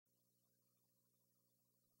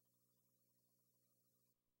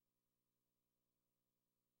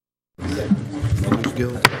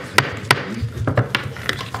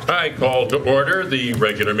I call to order the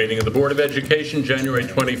regular meeting of the Board of Education, January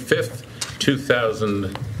 25th,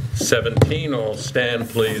 2017. All stand,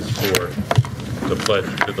 please, for the pledge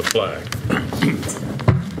to the flag.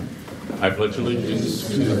 I pledge allegiance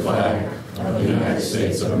to the flag of the United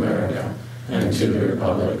States of America and to the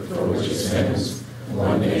republic for which it stands,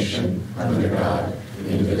 one nation, under God,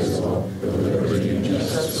 indivisible, with liberty and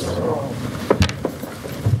justice for all.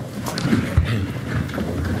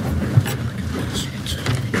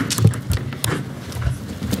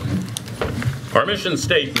 Our mission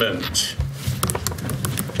statement.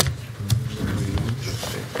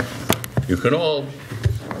 You can all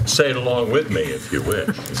say it along with me if you wish.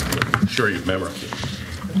 I'm sure you've memorized it.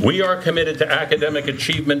 We are committed to academic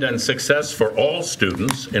achievement and success for all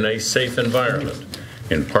students in a safe environment.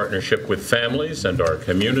 In partnership with families and our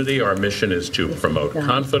community, our mission is to promote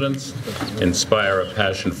confidence, inspire a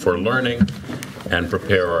passion for learning, and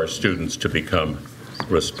prepare our students to become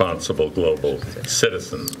responsible global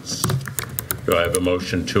citizens. Do I have a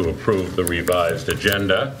motion to approve the revised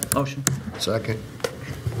agenda? Motion. Second.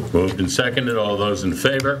 Moved and seconded. All those in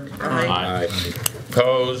favor? Aye.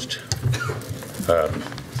 Opposed?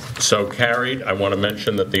 So carried. I want to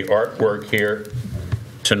mention that the artwork here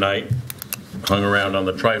tonight, hung around on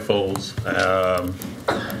the trifolds,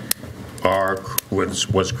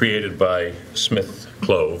 was created by Smith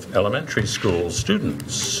Clove Elementary School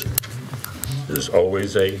students. There's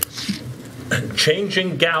always a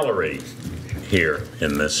changing gallery here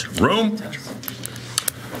in this room.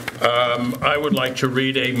 I would like to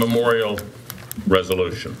read a memorial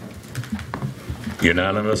resolution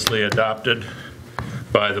unanimously adopted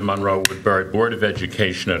by the Monroe-Woodbury Board of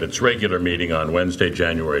Education at its regular meeting on Wednesday,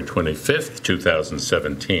 January 25th,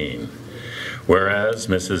 2017. Whereas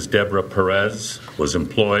Mrs. Deborah Perez was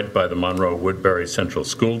employed by the Monroe-Woodbury Central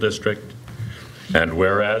School District, and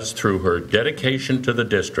whereas through her dedication to the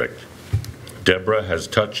district, Deborah has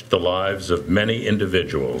touched the lives of many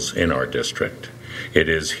individuals in our district, it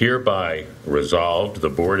is hereby resolved the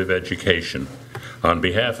Board of Education, on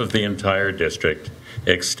behalf of the entire district,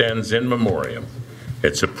 extends in memoriam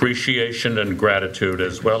its appreciation and gratitude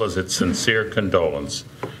as well as its sincere condolence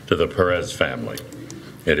to the Perez family.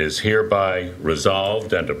 It is hereby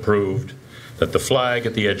resolved and approved that the flag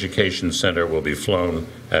at the Education Center will be flown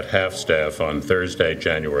at half-staff on Thursday,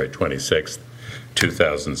 January 26th,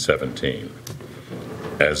 2017.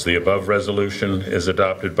 As the above resolution is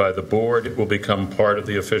adopted by the board, it will become part of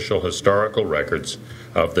the official historical records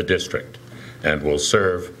of the district and will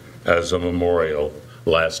serve as a memorial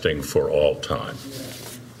lasting for all time.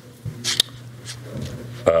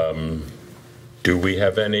 Do we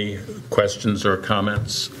have any questions or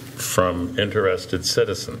comments from interested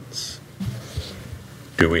citizens?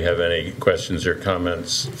 Do we have any questions or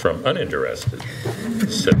comments from uninterested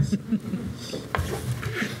citizens?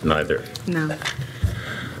 Neither. No.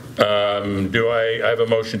 Do I have a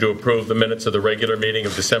motion to approve the minutes of the regular meeting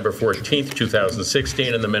of December 14th,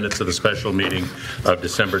 2016, and the minutes of the special meeting of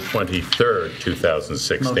December 23rd,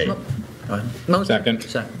 2016? Motion. Second.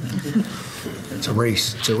 Second. It's a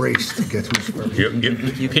race. It's a race to get who's first.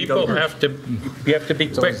 People have to be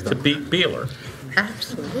quick to beat Beeler.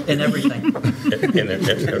 Absolutely. In everything. In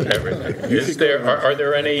everything. Are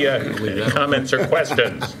there any comments or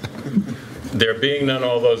questions? There being none,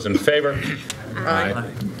 all those in favor?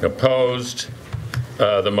 Aye. Opposed?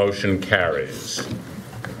 The motion carries.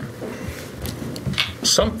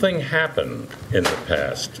 Something happened in the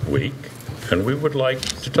past week, and we would like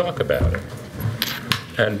to talk about it.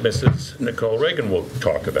 And Mrs. Nicole Reagan will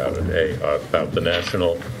talk about it, about the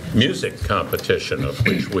National Music Competition, of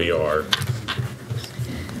which we are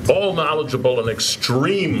all knowledgeable and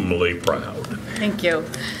extremely proud. Thank you.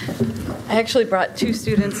 I actually brought two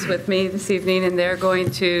students with me this evening, and they're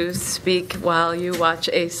going to speak while you watch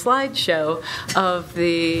a slideshow of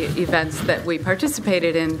the events that we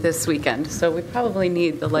participated in this weekend. So we probably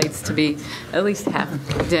need the lights to be at least half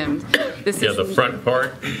dimmed. The front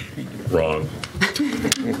part, wrong.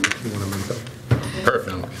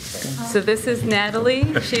 Perfect. So this is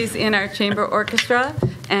Natalie. She's in our chamber orchestra,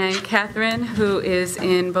 and Catherine, who is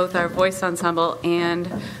in both our voice ensemble and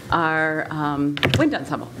our wind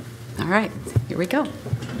ensemble. All right, here we go.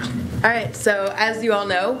 All right, so as you all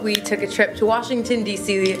know, we took a trip to Washington,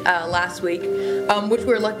 D.C. Last week, which we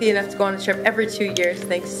were lucky enough to go on a trip every 2 years,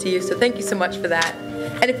 thanks to you. So thank you so much for that.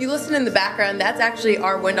 And if you listen in the background, that's actually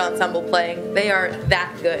our wind ensemble playing. They are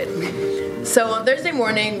that good. So on Thursday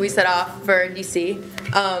morning, we set off for D.C.,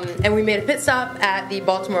 and we made a pit stop at the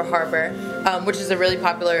Baltimore Harbor, which is a really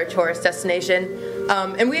popular tourist destination.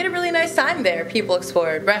 And we had a really nice time there. People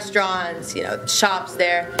explored restaurants, shops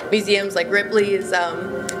there, museums like Ripley's.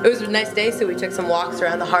 It was a nice day, so we took some walks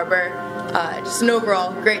around the harbor. Just an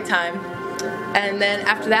overall great time. And then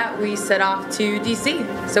after that, we set off to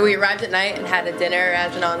DC. So we arrived at night and had a dinner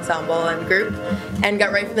as an ensemble and group, and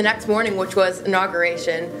got ready for the next morning, which was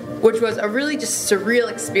inauguration, which was a really just surreal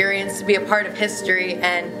experience to be a part of history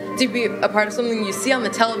and to be a part of something you see on the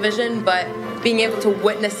television, but being able to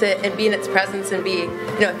witness it and be in its presence and be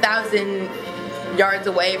 1,000 yards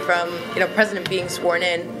away from President being sworn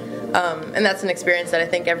in. And that's an experience that I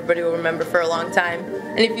think everybody will remember for a long time.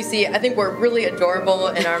 And if you see, I think we're really adorable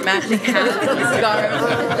in our matching hats and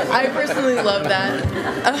scarves. I personally love that.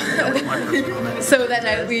 So that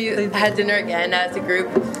night we had dinner again as a group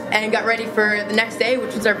and got ready for the next day,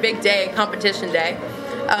 which was our big day, competition day.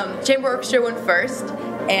 Chamber Orchestra went first,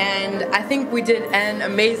 and I think we did an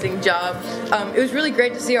amazing job. It was really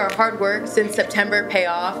great to see our hard work since September pay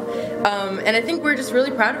off, and I think we're just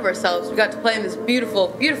really proud of ourselves. We got to play in this beautiful,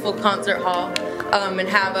 beautiful concert hall and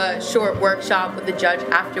have a short workshop with the judge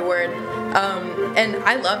afterward, and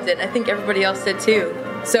I loved it. I think everybody else did too.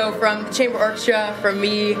 So from the Chamber Orchestra, from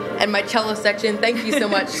me and my cello section, thank you so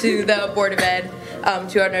much to the Board of Ed,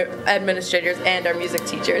 to our administrators and our music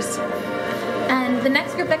teachers. And the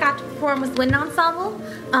next group that got to perform was Wind Ensemble.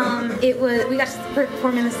 We got to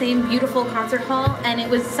perform in the same beautiful concert hall, and it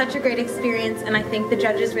was such a great experience, and I think the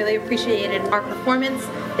judges really appreciated our performance.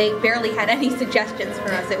 They barely had any suggestions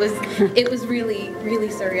for us. It was really, really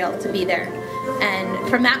surreal to be there. And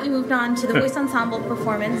from that we moved on to the voice ensemble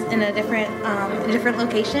performance in a different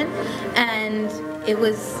location, and it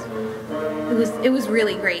was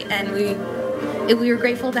really great, and we were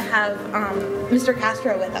grateful to have Mr.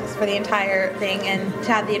 Castro with us for the entire thing and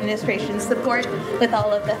to have the administration's support with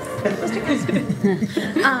all of this. Mr. Castro.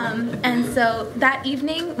 And so that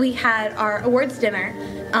evening we had our awards dinner.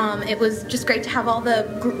 It was just great to have all the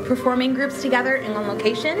performing groups together in one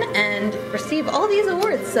location and receive all these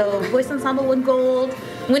awards. So Voice Ensemble won gold,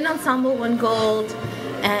 Wind Ensemble won gold,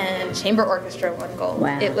 and Chamber Orchestra won gold.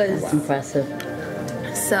 Wow, that's impressive.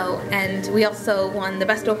 So, and we also won the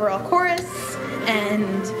best overall chorus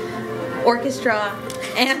and orchestra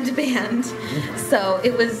and band. So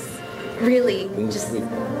it was really just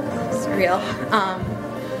surreal.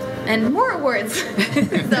 And more awards. So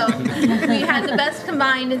we had the best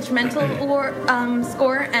combined instrumental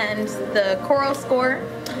score and the choral score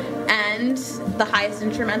and the highest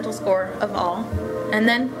instrumental score of all. And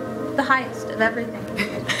then the highest of everything.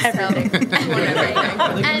 Everything.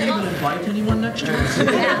 Are they going to invite anyone next year?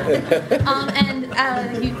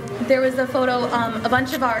 There was a photo. A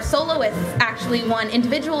bunch of our soloists actually won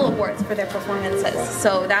individual awards for their performances.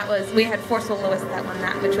 So we had 4 soloists that won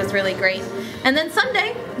that, which was really great. And then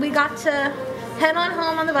Sunday we got to head on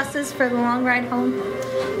home on the buses for the long ride home.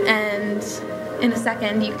 And in a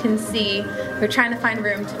second, you can see we're trying to find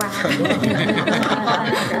room to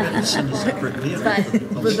But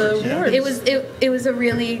it was a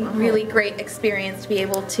really, really great experience to be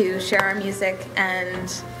able to share our music,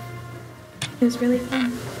 and it was really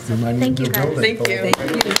fun. So thank you guys. Thank you.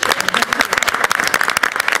 Thank you.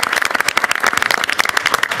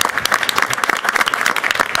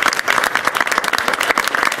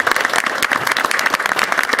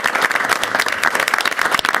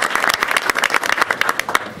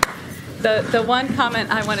 The one comment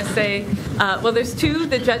I want to say, there's 2.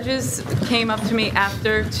 The judges came up to me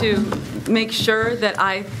after to make sure that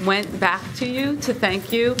I went back to you to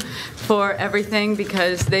thank you for everything,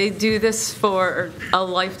 because they do this for a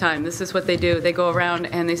lifetime. This is what they do. They go around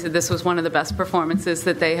and they said this was one of the best performances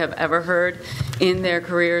that they have ever heard in their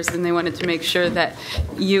careers, and they wanted to make sure that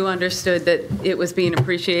you understood that it was being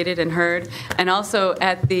appreciated and heard. And also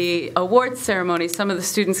at the awards ceremony, some of the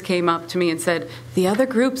students came up to me and said, the other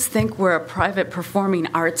groups think we're a private performing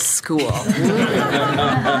arts school.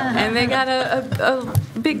 And they got a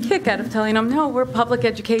big kick out of telling them, no, we're public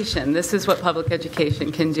education. This is what public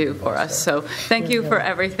education can do for us. So thank you for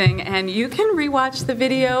everything. And you can rewatch the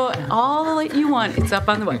video all that you want. It's up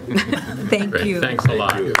on the web. Thank Great. you. Thanks a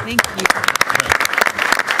lot. Thank you.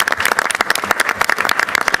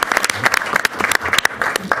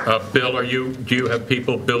 Bill, do you have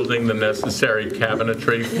people building the necessary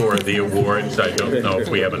cabinetry for the awards? I don't know if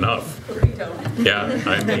we have enough. Yeah,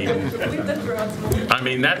 I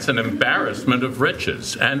mean that's an embarrassment of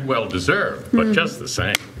riches, and well-deserved, but just the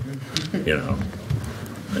same,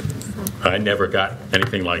 I never got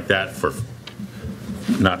anything like that for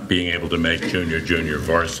not being able to make junior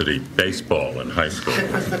varsity baseball in high school.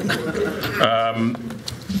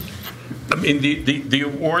 I mean, the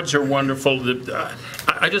awards are wonderful.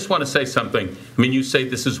 I just want to say something. I mean, you say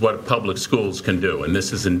this is what public schools can do, and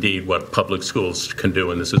this is indeed what public schools can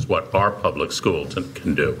do, and this is what our public schools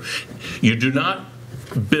can do. You do not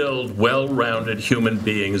build well-rounded human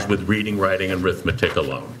beings with reading, writing, and arithmetic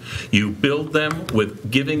alone. You build them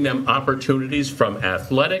with giving them opportunities from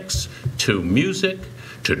athletics to music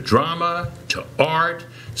to drama to art.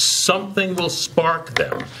 Something will spark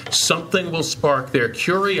them. Something will spark their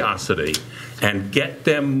curiosity and get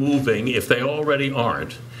them moving, if they already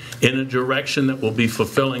aren't, in a direction that will be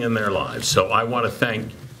fulfilling in their lives. So I want to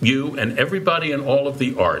thank you and everybody in all of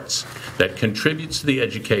the arts that contributes to the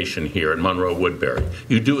education here in Monroe-Woodbury.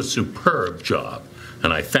 You do a superb job,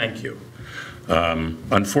 and I thank you.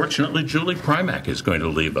 Unfortunately, Julie Primack is going to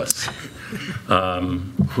leave us,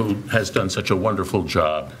 who has done such a wonderful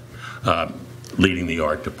job leading the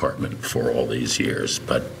art department for all these years.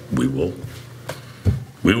 But we will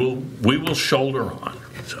shoulder on.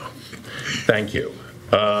 So, thank you.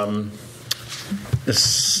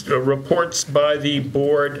 Reports by the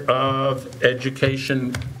Board of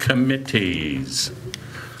Education committees.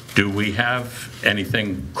 Do we have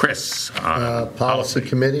anything, Chris? On Policy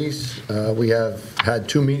committees. We have had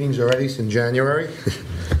 2 meetings already since January.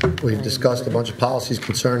 We've discussed a bunch of policies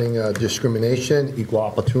concerning discrimination, equal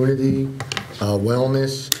opportunity,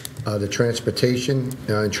 wellness, the transportation.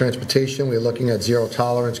 In transportation, we're looking at zero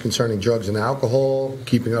tolerance concerning drugs and alcohol,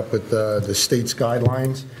 keeping up with the state's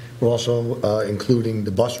guidelines. We're also including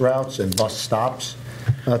the bus routes and bus stops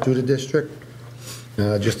through the district.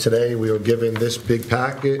 Just today, we were given this big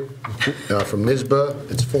packet from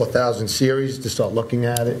NYSBA. It's 4,000 series to start looking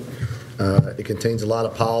at it. It contains a lot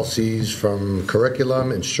of policies from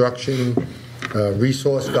curriculum, instruction,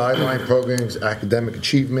 resource guideline programs, academic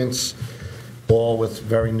achievements, all with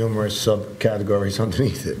very numerous subcategories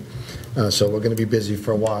underneath it. So we're going to be busy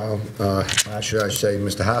for a while. Should I say,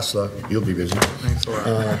 Mr. Hassler, you'll be busy. Thanks a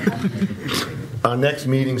lot. Our next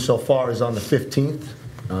meeting so far is on the 15th.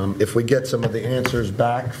 If we get some of the answers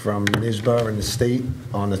back from NYSBA and the state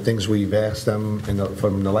on the things we've asked them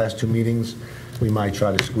from the last 2 meetings, we might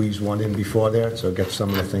try to squeeze one in before there, so get some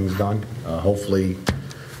of the things done. Hopefully,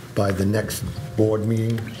 by the next board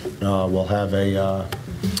meeting, we'll have a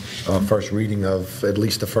first reading of at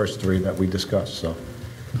least the first 3 that we discussed. So,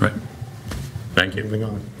 Right. Thank you. moving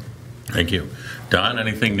on. Thank you. Don,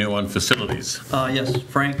 anything new on facilities? Yes,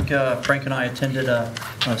 Frank and I attended a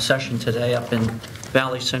session today up in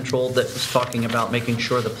Valley Central that was talking about making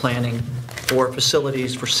sure the planning for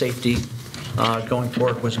facilities for safety going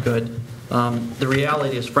forward was good. The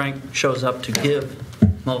reality is Frank shows up to give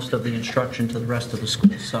most of the instruction to the rest of the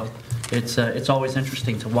school, so it's always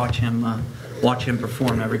interesting to watch him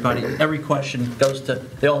perform. Every question goes to,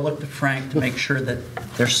 they all look to Frank to make sure that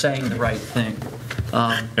they're saying the right thing.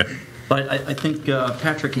 But I think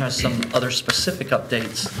Patrick has some other specific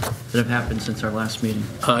updates that have happened since our last meeting.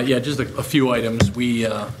 Yeah, just a few items. We,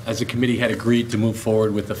 as a committee, had agreed to move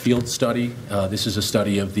forward with the field study. This is a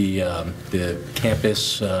study of the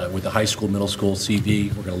campus with the high school, middle school, CV.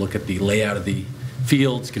 We're going to look at the layout of the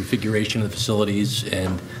fields, configuration of the facilities,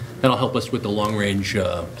 and that'll help us with the long-range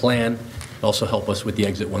plan. Also help us with the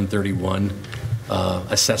Exit 131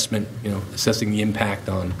 assessment, assessing the impact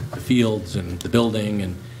on the fields and the building,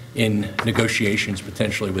 and in negotiations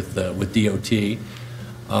potentially with DOT.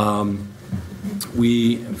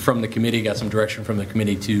 We, from the committee, got some direction from the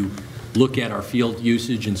committee to look at our field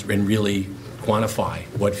usage and really quantify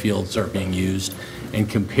what fields are being used and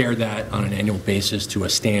compare that on an annual basis to a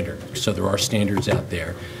standard. So there are standards out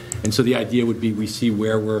there. And so the idea would be we see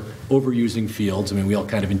where we're overusing fields. I mean, we all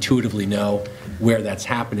kind of intuitively know where that's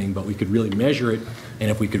happening, but we could really measure it. And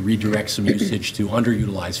if we could redirect some usage to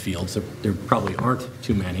underutilized fields, there probably aren't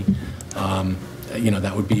too many,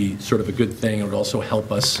 that would be sort of a good thing. It would also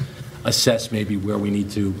help us assess maybe where we need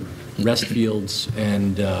to rest fields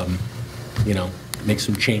and, make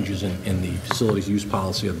some changes in the facilities use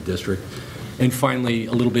policy of the district. And finally,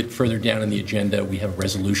 a little bit further down in the agenda, we have a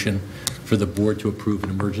resolution for the board to approve an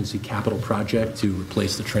emergency capital project to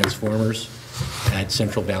replace the transformers at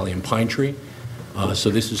Central Valley and Pine Tree.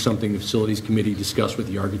 So this is something the Facilities Committee discussed with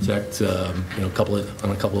the architect on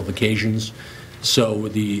a couple of occasions. So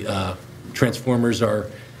the transformers are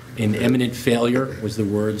in imminent failure, was the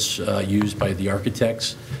words used by the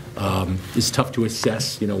architects. It's tough to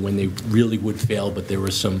assess, when they really would fail, but there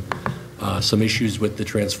were some issues with the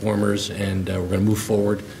transformers, and we're going to move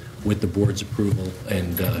forward with the board's approval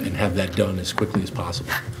and have that done as quickly as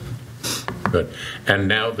possible. Good. And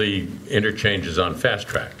now the interchange is on fast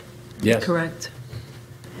track. Yes. Correct.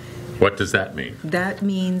 What does that mean? That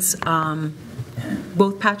means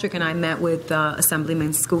both Patrick and I met with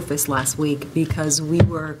Assemblyman Skoufis last week because we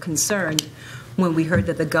were concerned when we heard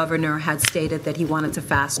that the governor had stated that he wanted to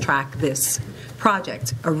fast-track this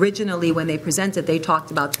project. Originally, when they presented, they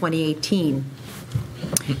talked about 2018.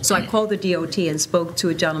 So I called the DOT and spoke to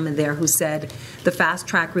a gentleman there who said the fast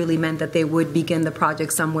track really meant that they would begin the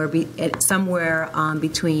project somewhere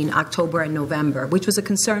between October and November, which was a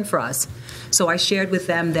concern for us. So I shared with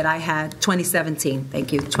them that I had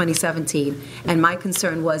 2017, and my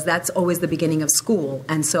concern was that's always the beginning of school.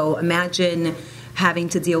 And so imagine having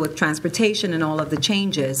to deal with transportation and all of the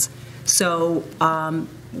changes. So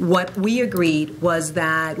what we agreed was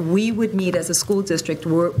that we would meet as a school district.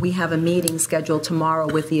 We have a meeting scheduled tomorrow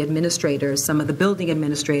with the administrators, some of the building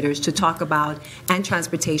administrators, to talk about, and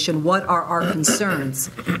transportation, what are our concerns,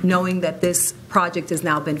 knowing that this project has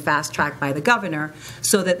now been fast-tracked by the governor,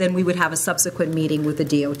 so that then we would have a subsequent meeting with the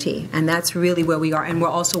DOT. And that's really where we are. And we're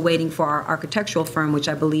also waiting for our architectural firm, which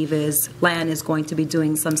I believe is, LAN is going to be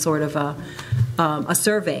doing some sort of a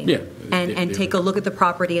survey. Yeah. And take a look at the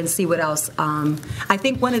property and see what else. I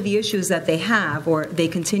think one of the issues that they have, or they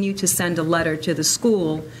continue to send a letter to the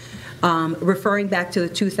school referring back to the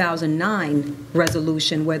 2009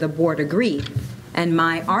 resolution where the board agreed. And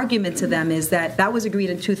my argument to them is that that was agreed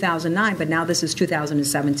in 2009, but now this is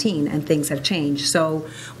 2017, and things have changed. So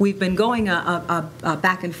we've been going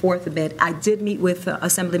back and forth a bit. I did meet with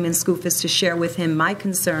Assemblyman Skoufis to share with him my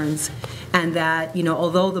concerns, and that, you know,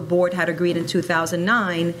 although the board had agreed in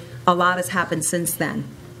 2009, a lot has happened since then.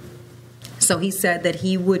 So he said that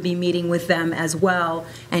he would be meeting with them as well,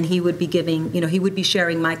 and he would be giving, you know, he would be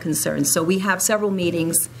sharing my concerns. So we have several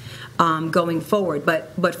meetings going forward.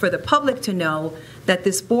 But for the public to know that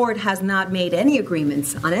this board has not made any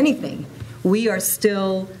agreements on anything. We are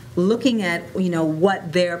still looking at, you know,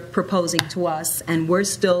 what they're proposing to us, and we're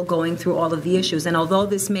still going through all of the issues. And although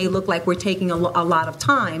this may look like we're taking a lot of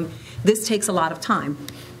time, this takes a lot of time.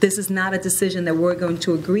 This is not a decision that we're going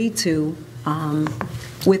to agree to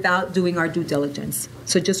without doing our due diligence.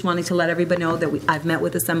 So just wanting to let everybody know that I've met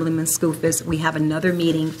with Assemblyman Skoufis. We have another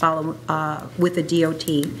meeting with the DOT,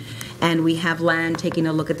 and we have LAN taking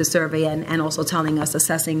a look at the survey and also telling us,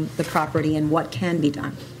 assessing the property and what can be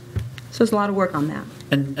done. So there's a lot of work on that.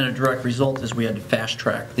 And a direct result is we had to fast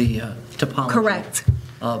track the topology Correct.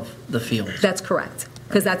 of the field. That's correct,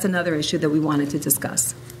 because that's another issue that we wanted to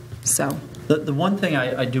discuss. So The one thing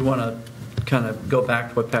I do want to kind of go back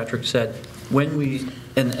to what Patrick said, when we,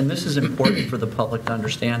 and this is important for the public to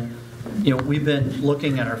understand, you know, we've been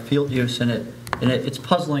looking at our field use, and it's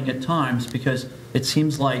puzzling at times because it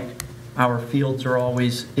seems like our fields are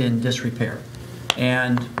always in disrepair.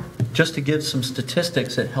 And just to give some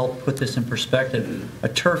statistics that help put this in perspective, a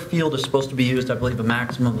turf field is supposed to be used, I believe, a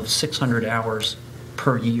maximum of 600 hours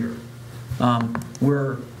per year.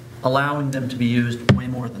 We're allowing them to be used way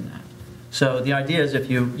more than that. So the idea is if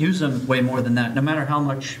you use them way more than that, no matter how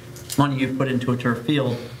much money you put into a turf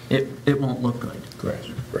field, it won't look good.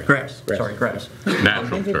 Grass.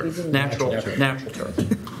 Natural turf. Natural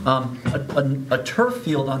turf. A turf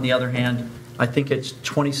field, on the other hand, I think it's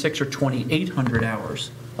 2,600 or 2,800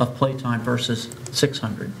 hours of playtime versus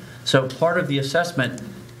 600. So part of the assessment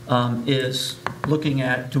is looking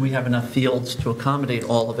at, do we have enough fields to accommodate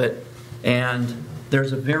all of it? And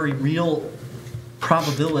there's a very real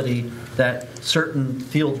probability that certain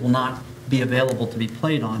fields will not be available to be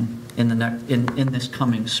played on in this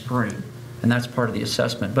coming spring, and that's part of the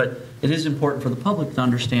assessment. But it is important for the public to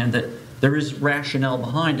understand that there is rationale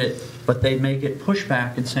behind it, but they may get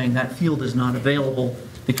pushback in saying that field is not available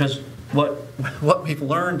because what we've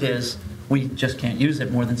learned is we just can't use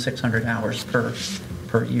it more than 600 hours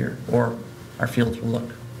per year, or our fields will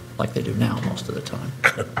look like they do now most of the time.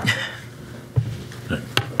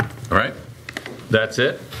 All right, that's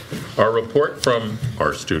it. Our report from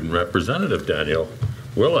our student representative, Daniel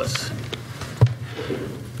Willis.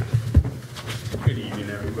 Good evening,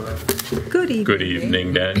 everybody. good evening. Good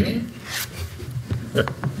evening, Daniel.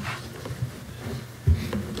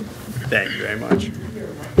 Thank you very much.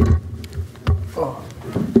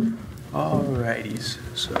 All righties.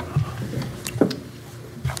 So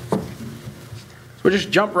we'll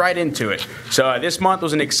just jump right into it. So this month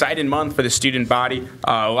was an exciting month for the student body.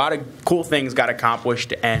 A lot of cool things got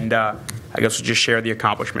accomplished, and I guess we'll just share the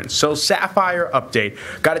accomplishments. So Sapphire update.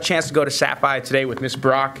 Got a chance to go to Sapphire today with Miss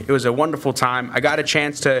Brock. It was a wonderful time. I got a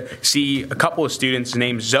chance to see a couple of students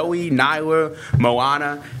named Zoe, Nyla,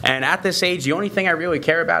 Moana. And at this age, the only thing I really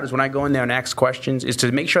care about is when I go in there and ask questions is to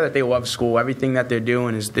make sure that they love school. Everything that they're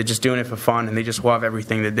doing is they're just doing it for fun, and they just love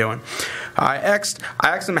everything they're doing. I asked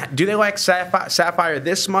them, do they like Sapphire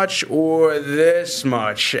this much or this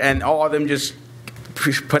much? And all of them just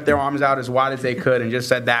put their arms out as wide as they could and just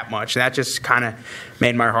said that much. And that just kind of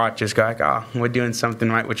made my heart just go like, oh, we're doing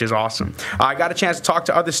something right, which is awesome. I got a chance to talk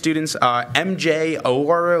to other students, MJ,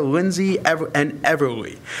 Aurora, Lindsay, and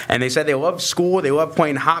Everly. And they said they love school, they love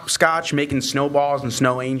playing hopscotch, making snowballs and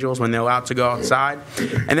snow angels when they're allowed to go outside.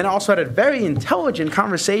 And then also had a very intelligent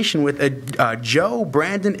conversation with Joe,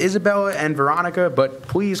 Brandon, Isabella, and Veronica, but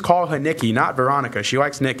please call her Nikki, not Veronica. She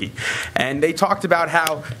likes Nikki. And they talked about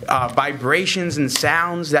how vibrations and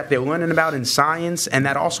sounds that they're learning about in science, and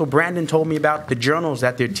that also Brandon told me about the journals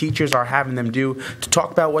that their teachers are having them do to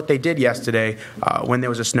talk about what they did yesterday when there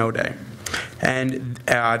was a snow day. And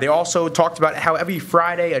they also talked about how every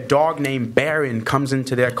Friday a dog named Baron comes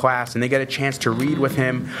into their class and they get a chance to read with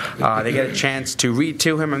him. They get a chance to read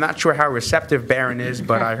to him. I'm not sure how receptive Baron is,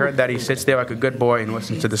 but I heard that he sits there like a good boy and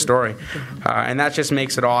listens to the story. And that just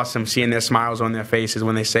makes it awesome seeing their smiles on their faces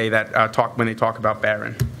when they say that when they talk about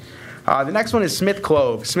Baron. The next one is Smith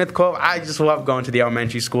Clove. Smith Clove, I just love going to the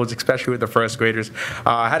elementary schools, especially with the first graders.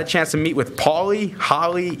 I had a chance to meet with Paulie,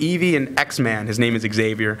 Holly, Evie, and X-Man. His name is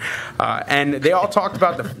Xavier. And they all talked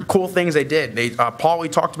about the cool things they did.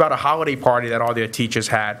 Paulie talked about a holiday party that all their teachers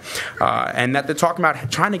had, and that they're talking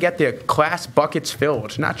about trying to get their class buckets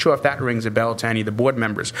filled. Not sure if that rings a bell to any of the board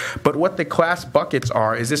members. But what the class buckets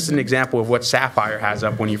are is this is an example of what Sapphire has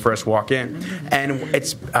up when you first walk in. And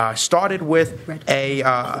it's started with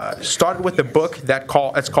the book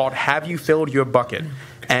that's called Have You Filled Your Bucket?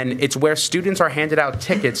 And it's where students are handed out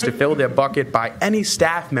tickets to fill their bucket by any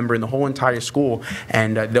staff member in the whole entire school.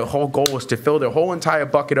 And the whole goal is to fill their whole entire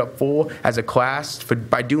bucket up full as a class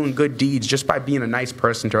by doing good deeds, just by being a nice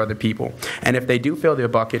person to other people. And if they do fill their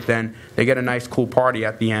bucket, then they get a nice, cool party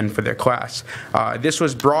at the end for their class. This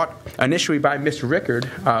was brought initially by Miss Rickard,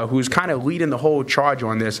 who's kind of leading the whole charge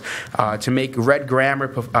on this, to make Red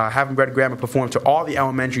Grammar, having Red Grammar perform to all the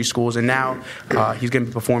elementary schools. And now he's going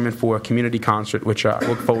to be performing for a community concert, which I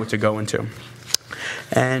look forward to going to.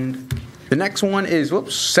 And the next one is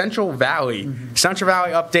Central Valley. Central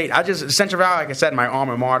Valley update. Central Valley, like I said, my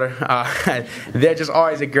alma mater. They're just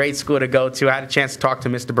always a great school to go to. I had a chance to talk to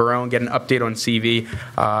Mr. Barone, get an update on CV,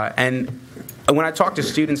 and when I talk to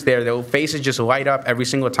students there, their faces just light up every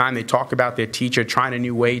single time they talk about their teacher trying a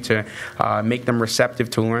new way to make them receptive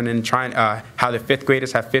to learning, trying how the fifth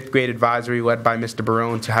graders have fifth grade advisory led by Mr.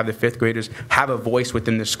 Barone to have the fifth graders have a voice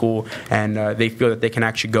within the school, and they feel that they can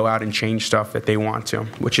actually go out and change stuff that they want to,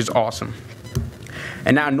 which is awesome.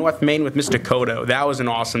 And now North Main with Mr. Kodo. That was an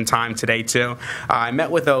awesome time today, too. I met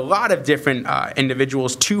with a lot of different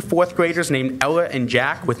individuals, 2 fourth graders named Ella and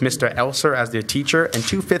Jack with Mr. Elser as their teacher, and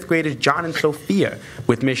 2 fifth graders, John and Sophia,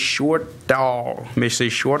 with Miss Shortall. Mrs.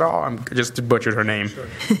 Shortall? I just butchered her name.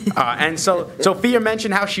 And so Sophia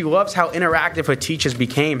mentioned how she loves how interactive her teachers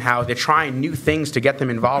became, how they're trying new things to get them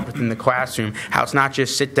involved within the classroom, how it's not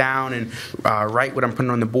just sit down and write what I'm putting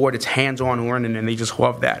on the board, it's hands-on learning, and they just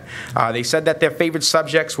love that. They said that their favorite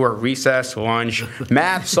subjects were recess, lunch,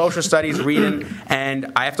 math, social studies, reading, and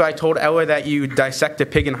after I told Ella that you dissect a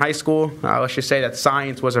pig in high school, let's just say that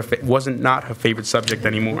science wasn't not her favorite subject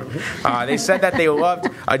anymore. They said that they loved,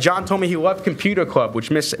 John told me he loved computer club, which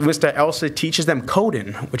Mr. Elsa teaches them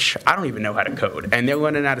coding, which I don't even know how to code, and they're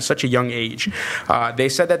learning at such a young age. They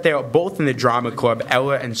said that they are both in the drama club,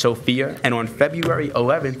 Ella and Sophia, and on February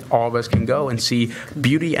 11th, all of us can go and see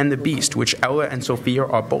Beauty and the Beast, which Ella and Sophia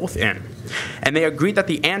are both in. And they agreed that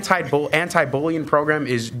the anti-bullying program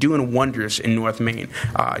is doing wonders in North Main.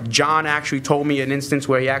 John actually told me an instance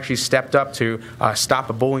where he actually stepped up to stop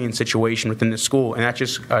a bullying situation within the school, and that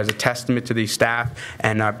just is a testament to the staff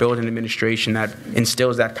and building administration that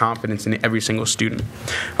instills that confidence in every single student.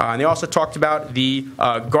 And they also talked about the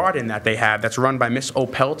garden that they have that's run by Miss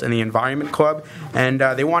Opelt and the Environment Club, and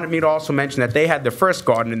they wanted me to also mention that they had the first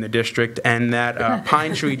garden in the district, and that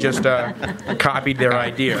Pine Tree just copied their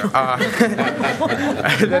idea.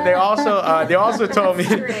 They also told me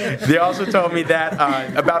that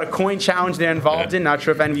about a coin challenge they're involved in. Not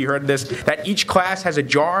sure if any of you heard this. That each class has a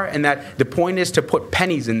jar, and that the point is to put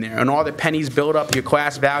pennies in there, and all the pennies build up your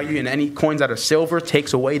class value, and any coins that are silver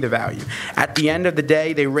takes away the value. At the end of the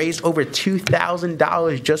day, they raised over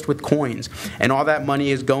 $2,000 just with coins, and all that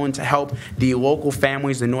money is going to help the local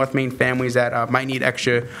families, the North Main families that might need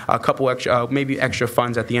maybe extra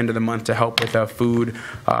funds at the end of the month to help with food,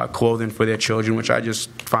 clothing for their children, which I just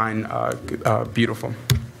find beautiful.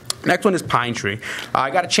 Next one is Pine Tree.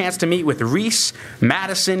 I got a chance to meet with Reese,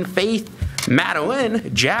 Madison, Faith,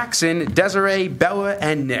 Madeline, Jackson, Desiree, Bella,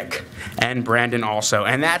 and Nick. And Brandon also.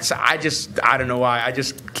 And that's, I don't know why. I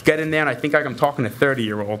just get in there and I think like I'm talking to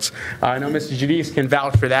 30-year-olds. I know Mr. Jadis can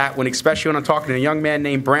vouch for that, especially when I'm talking to a young man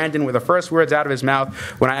named Brandon, with the first words out of his mouth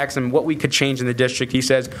when I asked him what we could change in the district, he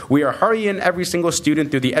says, "We are hurrying every single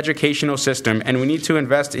student through the educational system, and we need to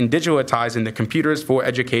invest in digitalizing the computers for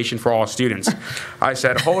education for all students." I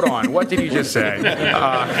said, hold on, what did you just say?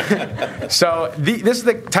 This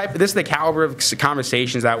is the caliber of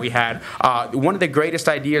conversations that we had. One of the greatest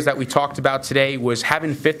ideas that we talked about today was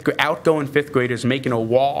having outgoing fifth graders making a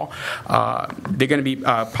wall. They're going to be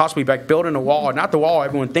possibly building a wall, not the wall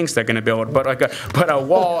everyone thinks they're going to build, but a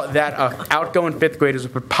wall that outgoing fifth graders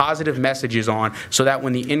will put positive messages on, so that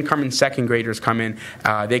when the incoming second graders come in,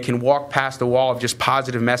 they can walk past the wall of just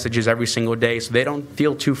positive messages every single day, so they don't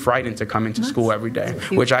feel too frightened to come into school every day,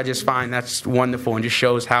 which I just find that's wonderful and just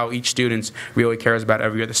shows how each student really cares about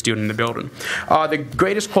every other student in the building. The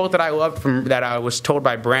greatest quote that I loved that I was told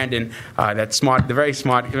by Brandon, the very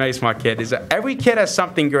smart kid, is every kid has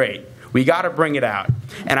something great. We got to bring it out.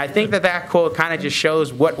 And I think that quote kind of just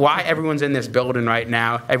shows why everyone's in this building right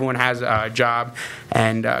now. Everyone has a job.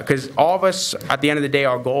 And because all of us, at the end of the day,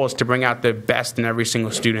 our goal is to bring out the best in every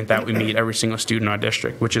single student that we meet, every single student in our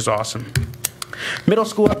district, which is awesome. Middle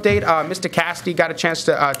school update, Mr. Cassidy, got a chance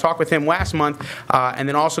to talk with him last month, and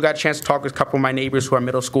then also got a chance to talk with a couple of my neighbors who are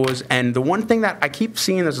middle schoolers. And the one thing that I keep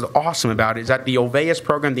seeing is awesome about it is that the Oveus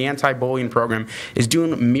program, the anti-bullying program, is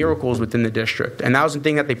doing miracles within the district. And that was the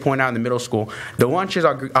thing that they point out in the middle school. The lunches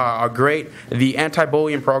are great. The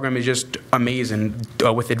anti-bullying program is just amazing.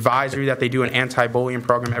 With advisory that they do, an anti-bullying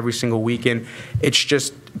program every single weekend, it's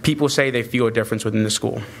just, people say they feel a difference within the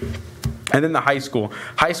school. And then the high school.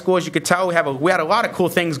 High school, as you could tell, we had a lot of cool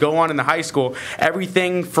things go on in the high school.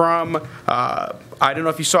 Everything from, I don't know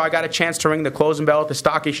if you saw, I got a chance to ring the closing bell at the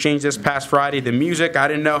Stock Exchange this past Friday. The music, I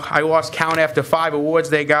didn't know, I lost count after 5 awards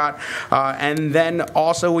they got. And then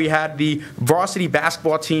also we had the varsity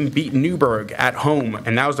basketball team beat Newburgh at home.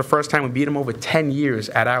 And that was the first time we beat them over 10 years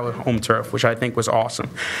at our home turf, which I think was awesome.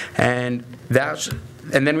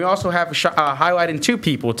 And then we also have highlighting 2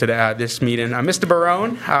 people to this meeting. Mr.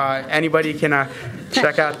 Barone, anybody can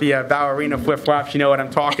check out the ballerina flip-flops, you know what I'm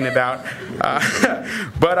talking about.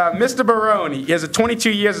 But Mr. Barone, he has 22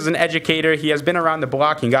 years as an educator. He has been around the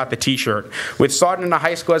block and got the T-shirt. With starting in the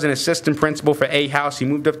high school as an assistant principal for A House, he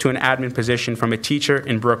moved up to an admin position from a teacher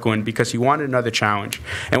in Brooklyn because he wanted another challenge.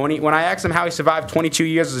 And when I asked him how he survived 22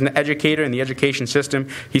 years as an educator in the education system,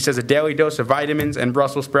 he says a daily dose of vitamins and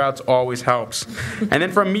Brussels sprouts always helps. And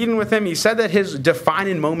then from meeting with him, he said that his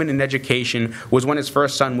defining moment in education was when his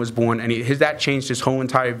first son was born, and that changed his whole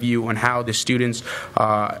entire view on how the students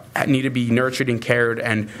need to be nurtured and cared,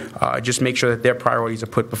 and just make sure that their priorities are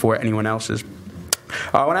put before anyone else's.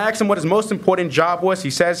 When I asked him what his most important job was, he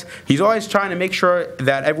says he's always trying to make sure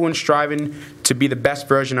that everyone's striving to be the best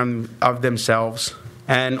version of themselves,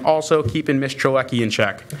 and also keeping Miss Trolecki in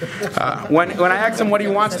check. When I asked him what he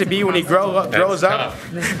wants to be when he grows up,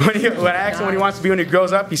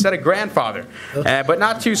 he said a grandfather, but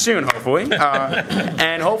not too soon, hopefully.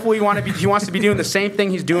 And hopefully he wants to be doing the same thing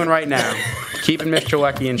he's doing right now, keeping Miss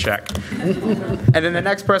Trolecki in check. And then the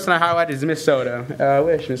next person I highlighted is Miss Soto.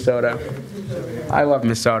 Where's Miss Soto? I love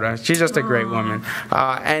Miss Soto. She's just a great woman.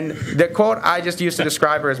 And the quote I just used to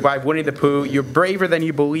describe her is by Winnie the Pooh: "You're braver than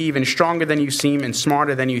you believe and stronger than you seem and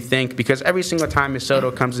smarter than you think," because every single time Miss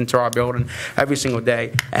Soto comes into our building, every single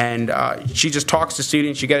day, and she just talks to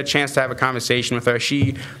students. You get a chance to have a conversation with her.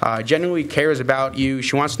 She genuinely cares about you.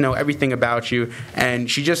 She wants to know everything about you,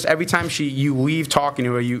 and she just, every time you leave talking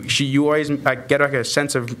to her, you always get a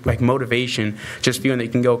sense of motivation, just feeling that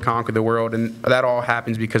you can go conquer the world, and that all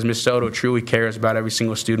happens because Miss Soto truly cares about every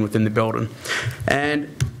single student within the building. And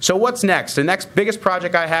so what's next? The next biggest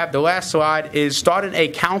project I have, the last slide, is starting a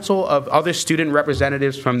council of other student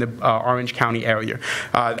representatives from the Orange County area.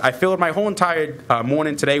 I filled my whole entire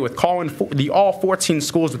morning today with calling all 14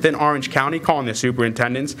 schools within Orange County, calling their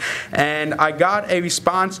superintendents, and I got a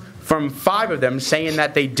response from 5 of them saying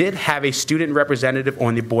that they did have a student representative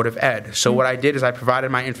on the Board of Ed. So what I did is I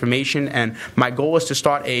provided my information, and my goal is to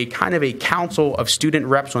start a kind of a council of student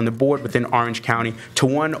reps on the board within Orange County to,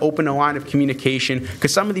 one, open a line of communication,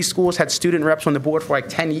 because some of these schools had student reps on the board for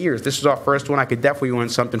 10 years. This was our first one. I could definitely learn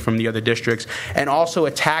something from the other districts. And also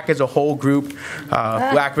attack as a whole group,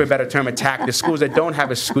 lack of a better term, attack the schools that don't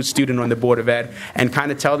have a student on the Board of Ed, and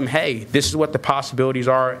kind of tell them, hey, this is what the possibilities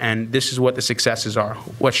are, and this is what the successes are.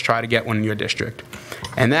 Let's try to get one in your district.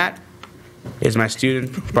 And that is my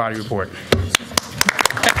student body report.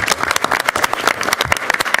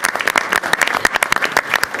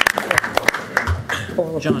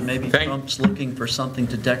 John, maybe Trump's looking for something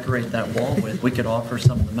to decorate that wall with. We could offer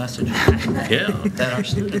some of the messages that our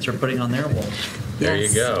students are putting on their walls. There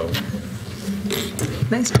you go.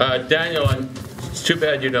 Nice. Daniel, it's too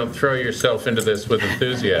bad you don't throw yourself into this with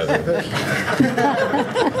enthusiasm.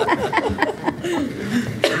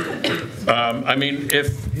 I mean,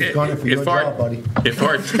 if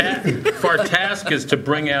our task is to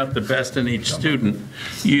bring out the best in each student,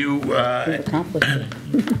 you're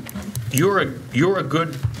a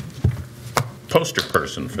good poster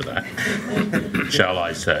person for that, shall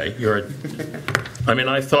I say?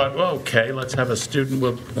 I thought, well, okay, let's have a student.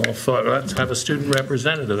 Let's have a student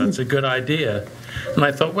representative. That's a good idea. And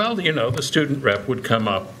I thought, well, the student rep would come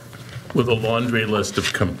up with a laundry list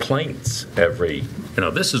of complaints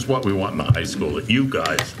this is what we want in the high school that you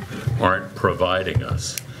guys aren't providing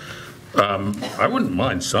us. I wouldn't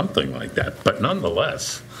mind something like that, but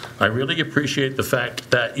nonetheless, I really appreciate the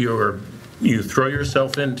fact that you throw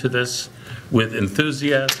yourself into this with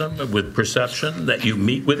enthusiasm, with perception, that you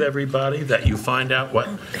meet with everybody, that you find out what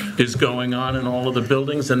is going on in all of the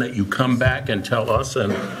buildings, and that you come back and tell us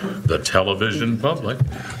and the television public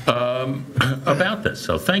about this.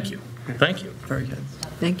 So thank you. Thank you. Very good.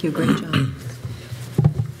 Thank you. Great job.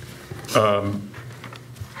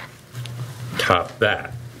 Top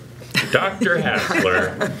that. Dr.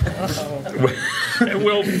 Hassler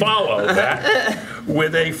will follow that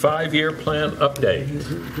with a 5-year plan update.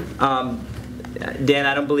 Dan,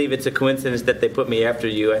 I don't believe it's a coincidence that they put me after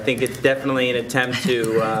you. I think it's definitely an attempt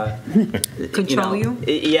to control you.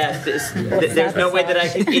 Yes, there's no way that I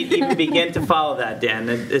can even begin to follow that, Dan.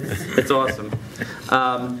 It's awesome.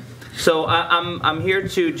 So I'm here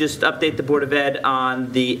to just update the Board of Ed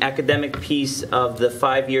on the academic piece of the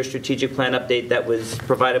 5-year strategic plan update that was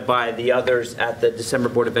provided by the others at the December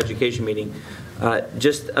Board of Education meeting.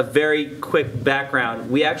 Just a very quick background.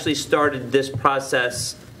 We actually started this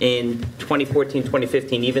process in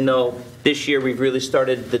 2014-2015, even though this year we've really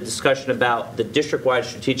started the discussion about the district-wide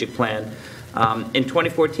strategic plan. In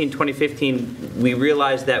 2014-2015, we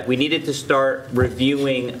realized that we needed to start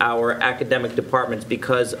reviewing our academic departments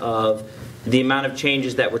because of the amount of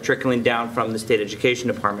changes that were trickling down from the State Education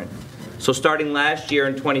Department. So starting last year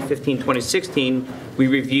in 2015-2016, we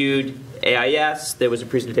reviewed AIS. There was a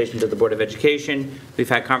presentation to the Board of Education. We've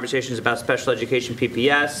had conversations about special education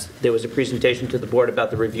PPS. There was a presentation to the board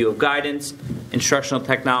about the review of guidance. Instructional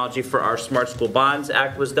technology for our Smart School Bonds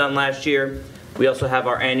Act was done last year. We also have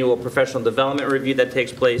our annual professional development review that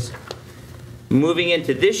takes place. Moving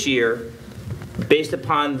into this year, based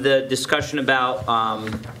upon the discussion about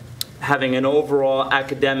having an overall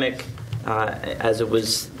academic, as it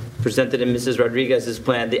was presented in Mrs. Rodriguez's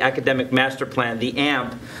plan, the academic master plan, the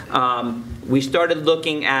AMP, we started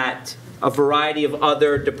looking at a variety of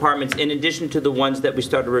other departments in addition to the ones that we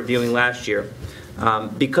started reviewing last year.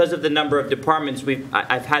 Because of the number of departments,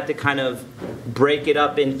 I've had to kind of break it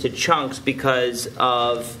up into chunks because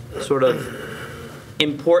of sort of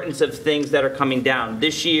importance of things that are coming down.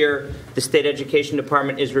 This year, the State Education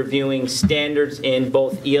Department is reviewing standards in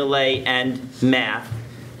both ELA and math.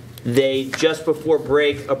 They, just before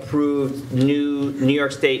break, approved new New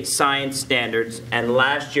York State science standards, and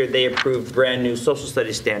last year they approved brand new social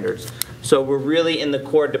studies standards. So we're really in the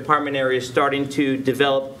core department areas starting to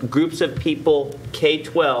develop groups of people,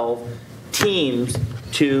 K-12, teams,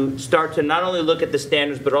 to start to not only look at the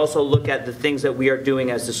standards, but also look at the things that we are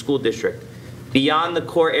doing as the school district. Beyond the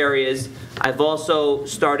core areas, I've also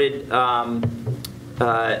started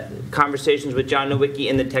conversations with John Nowicki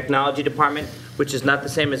in the technology department, which is not the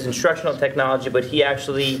same as instructional technology, but he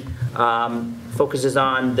actually focuses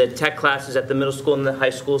on the tech classes at the middle school and the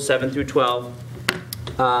high school, 7 through 12.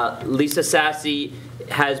 Lisa Sassy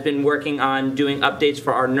has been working on doing updates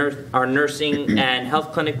for our nursing and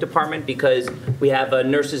health clinic department because we have a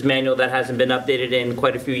nurse's manual that hasn't been updated in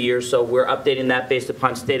quite a few years, so we're updating that based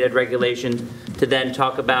upon state ed regulations to then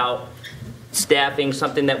talk about staffing.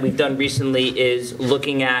 Something that we've done recently is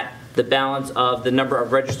looking at the balance of the number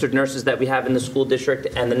of registered nurses that we have in the school district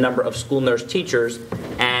and the number of school nurse teachers,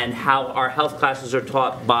 and how our health classes are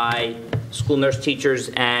taught by school nurse teachers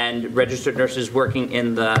and registered nurses working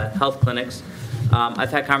in the health clinics.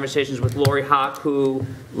 I've had conversations with Lori Hawk, who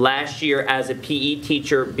last year as a PE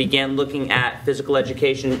teacher began looking at physical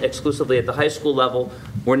education exclusively at the high school level.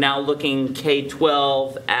 We're now looking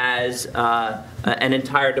K-12 as an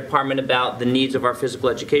entire department about the needs of our physical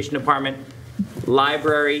education department.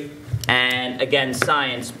 Library, and again,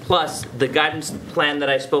 science, plus the guidance plan that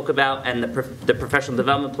I spoke about and the professional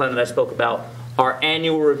development plan that I spoke about are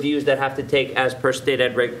annual reviews that have to take as per state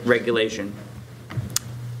ed regulation.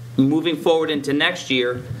 Moving forward into next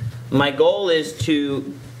year, my goal is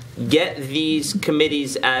to get these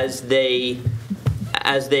committees as they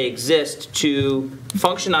exist to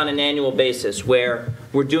function on an annual basis, where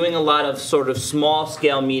we're doing a lot of sort of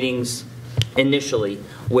small-scale meetings initially,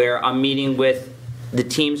 where I'm meeting with the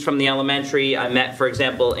teams from the elementary. I met, for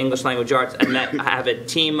example, English Language Arts. I have a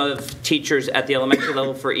team of teachers at the elementary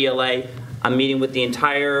level for ELA. I'm meeting with the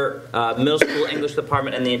entire middle school English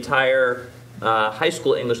department and the entire high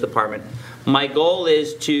school English department. My goal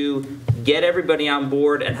is to get everybody on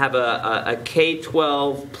board and have a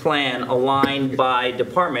K-12 plan aligned by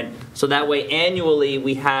department, so that way annually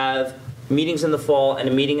we have meetings in the fall and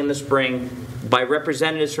a meeting in the spring by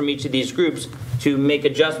representatives from each of these groups to make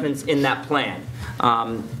adjustments in that plan.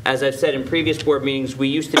 As I've said in previous board meetings, we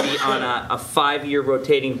used to be on a 5-year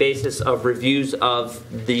rotating basis of reviews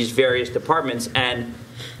of these various departments, and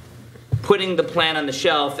putting the plan on the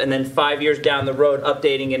shelf and then 5 years down the road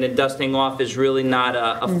updating it and dusting off is really not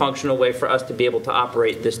a functional way for us to be able to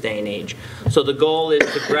operate this day and age. So the goal is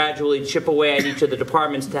to gradually chip away at each of the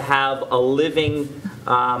departments to have a living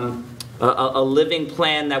plan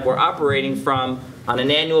that we're operating from on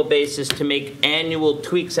an annual basis, to make annual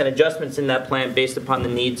tweaks and adjustments in that plan based upon the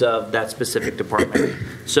needs of that specific department.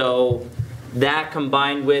 So that,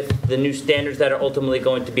 combined with the new standards that are ultimately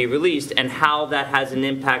going to be released, and how that has an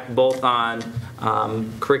impact both on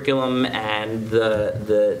curriculum and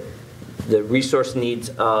the resource needs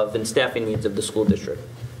of and staffing needs of the school district.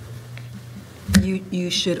 You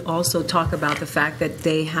should also talk about the fact that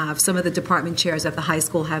they have, some of the department chairs at the high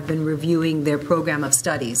school have been reviewing their program of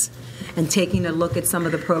studies and taking a look at some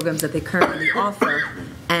of the programs that they currently offer,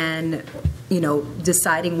 and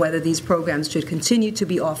deciding whether these programs should continue to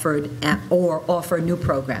be offered or offer new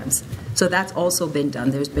programs. So that's also been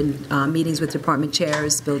done. There's been meetings with department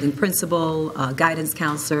chairs, building principal, guidance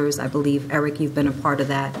counselors. I believe, Eric, you've been a part of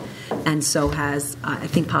that. And so has, I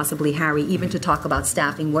think, possibly Harry, even to talk about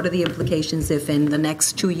staffing. What are the implications if in the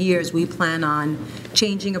next 2 years we plan on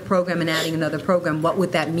changing a program and adding another program? What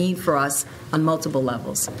would that mean for us on multiple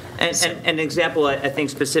levels? And an example I think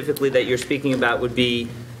specifically that you're speaking about would be,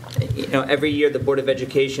 every year the Board of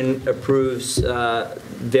Education approves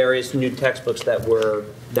various new textbooks that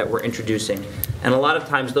we're introducing. And a lot of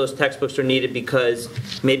times those textbooks are needed because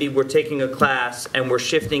maybe we're taking a class and we're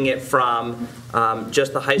shifting it from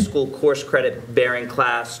just the high school course credit bearing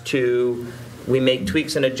class to, we make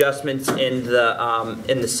tweaks and adjustments in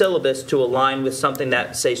the syllabus to align with something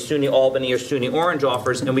that, say, SUNY Albany or SUNY Orange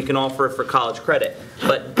offers, and we can offer it for college credit.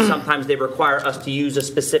 But sometimes they require us to use a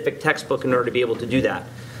specific textbook in order to be able to do that.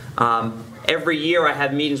 Every year I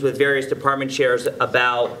have meetings with various department chairs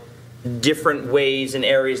about different ways and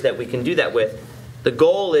areas that we can do that with. The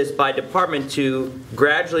goal is by department to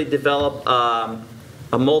gradually develop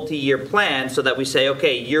a multi-year plan, so that we say,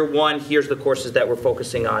 okay, year 1, here's the courses that we're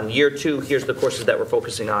focusing on. Year 2, here's the courses that we're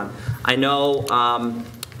focusing on. I know,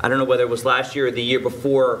 I don't know whether it was last year or the year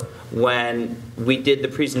before, when we did the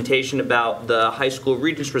presentation about the high school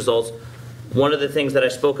Regents results, one of the things that I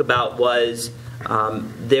spoke about was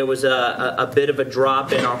there was a bit of a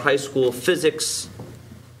drop in our high school physics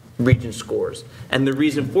Regents scores. And the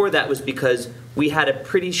reason for that was because we had a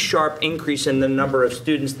pretty sharp increase in the number of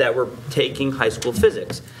students that were taking high school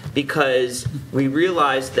physics, because we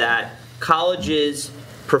realized that colleges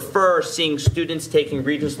prefer seeing students taking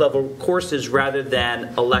Regents level courses rather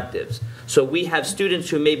than electives. So we have students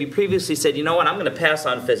who maybe previously said, you know what, I'm going to pass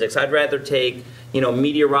on physics. I'd rather take,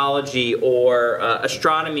 meteorology or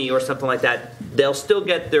astronomy or something like that. They'll still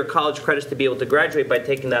get their college credits to be able to graduate by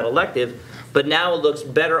taking that elective, but now it looks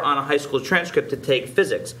better on a high school transcript to take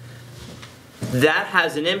physics. That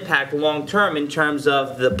has an impact long term in terms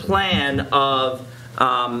of the plan of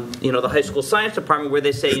the high school science department, where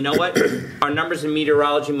they say, you know what, our numbers in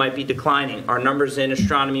meteorology might be declining, our numbers in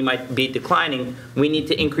astronomy might be declining, we need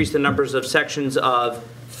to increase the numbers of sections of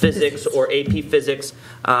physics or AP physics.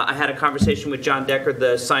 I had a conversation with John Decker,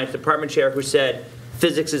 the science department chair, who said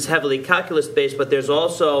physics is heavily calculus-based, but there's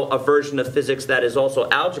also a version of physics that is also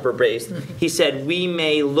algebra-based. He said we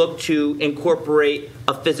may look to incorporate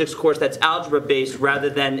a physics course that's algebra-based rather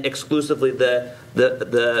than exclusively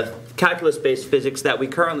the calculus-based physics that we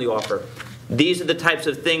currently offer. These are the types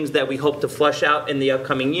of things that we hope to flesh out in the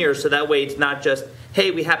upcoming years, so that way it's not just, hey,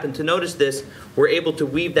 we happen to notice this. We're able to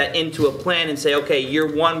weave that into a plan and say, okay, year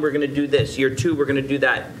 1 we're going to do this, year 2 we're going to do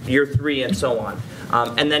that, year 3, and so on.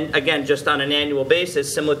 And then, again, just on an annual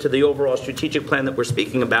basis, similar to the overall strategic plan that we're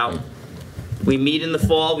speaking about, we meet in the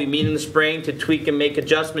fall, we meet in the spring to tweak and make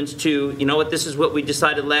adjustments to, you know what, this is what we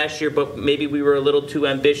decided last year, but maybe we were a little too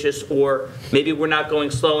ambitious, or maybe we're not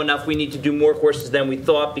going slow enough, we need to do more courses than we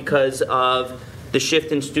thought because of the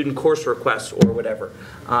shift in student course requests or whatever.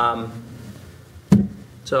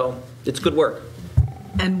 So it's good work.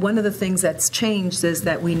 And one of the things that's changed is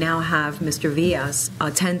that we now have Mr. Villas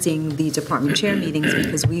attending the department chair meetings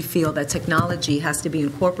because we feel that technology has to be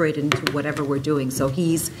incorporated into whatever we're doing. So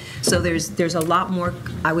there's a lot more,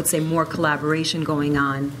 I would say, more collaboration going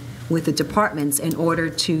on with the departments in order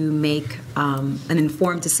to make an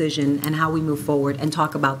informed decision and how we move forward and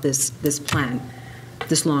talk about this plan,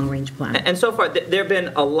 this long-range plan. And so far, there have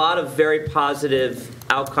been a lot of very positive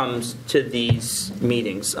outcomes to these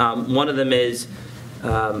meetings. One of them is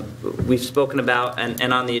we've spoken about,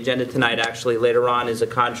 and on the agenda tonight, actually, later on, is a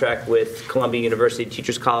contract with Columbia University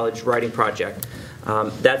Teachers College Writing Project.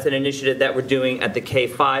 That's an initiative that we're doing at the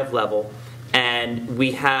K-5 level, and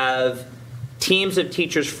we have teams of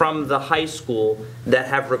teachers from the high school that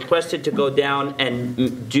have requested to go down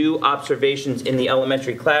and do observations in the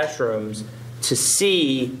elementary classrooms to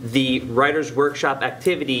see the writer's workshop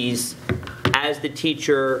activities as the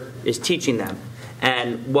teacher is teaching them.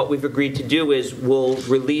 And what we've agreed to do is we'll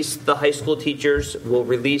release the high school teachers, we'll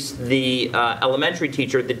release the elementary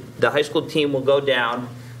teacher, the high school team will go down,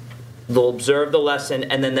 they'll observe the lesson,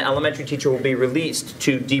 and then the elementary teacher will be released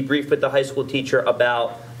to debrief with the high school teacher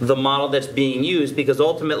about the model that's being used, because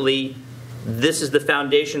ultimately this is the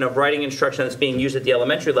foundation of writing instruction that's being used at the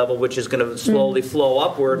elementary level, which is going to slowly flow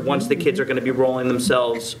upward once the kids are going to be rolling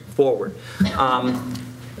themselves forward.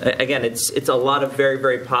 Again, it's a lot of very,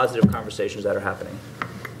 very positive conversations that are happening.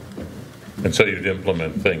 And so you'd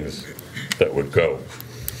implement things that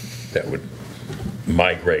would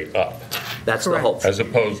migrate up. That's the hope. As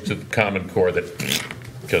opposed to the Common Core that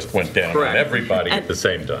just went down on everybody at the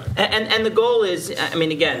same time. And the goal is, I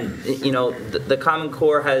mean, again, you know, the Common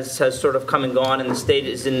Core has sort of come and gone, and the state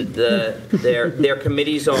is in their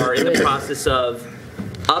committees are in the process of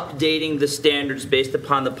updating the standards based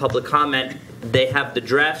upon the public comment. They have the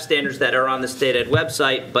draft standards that are on the state ed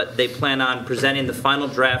website, but they plan on presenting the final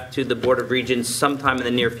draft to the Board of Regents sometime in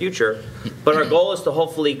the near future. But our goal is to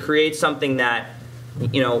hopefully create something that,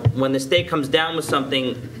 you know, when the state comes down with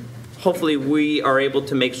something, hopefully we are able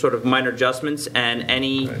to make sort of minor adjustments, and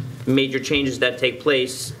any major changes that take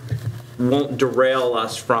place won't derail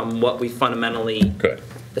us from what we fundamentally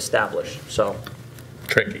establish. So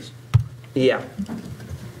tricky. Yeah.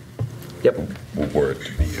 Yep. Word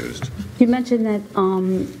to be used. You mentioned that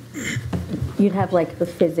you'd have like the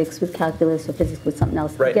physics with calculus or physics with something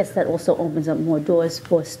else. Right. I guess that also opens up more doors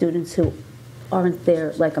for students who aren't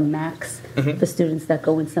there, like a max for students that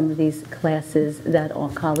go in some of these classes that are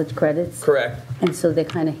college credits. Correct. And so they're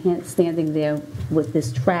kind of standing there with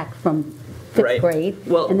this track from fifth grade,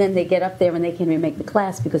 and then they get up there and they can't even make the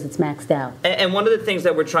class because it's maxed out. And one of the things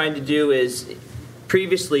that we're trying to do is,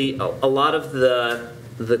 previously, a lot of the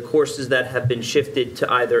courses that have been shifted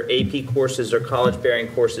to either AP courses or college-bearing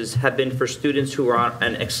courses have been for students who are on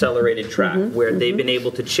an accelerated track, where they've been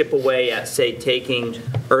able to chip away at, say, taking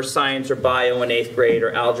earth science or bio in 8th grade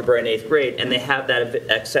or algebra in 8th grade, and they have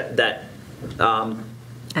the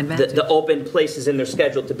open places in their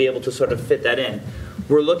schedule to be able to sort of fit that in.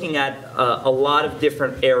 We're looking at a lot of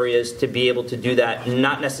different areas to be able to do that,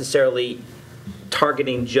 not necessarily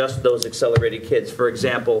targeting just those accelerated kids. For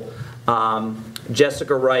example,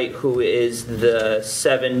 Jessica Wright, who is the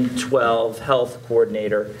 7-12 health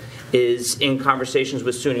coordinator, is in conversations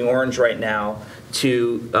with SUNY Orange right now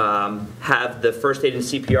to have the first aid and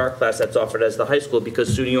CPR class that's offered as the high school,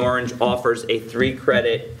 because SUNY Orange offers a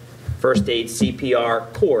 3-credit first aid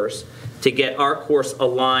CPR course to get our course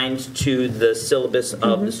aligned to the syllabus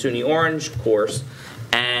of the SUNY Orange course,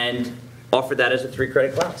 and offer that as a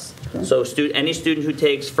 3-credit class. So any student who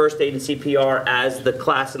takes first aid and CPR as the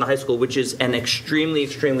class in the high school, which is an extremely,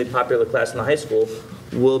 extremely popular class in the high school,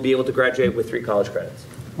 will be able to graduate with 3 college credits.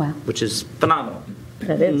 Wow. Which is phenomenal.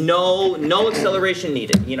 That is. No acceleration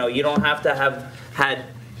needed. You know, you don't have to have had,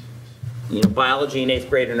 you know, biology in 8th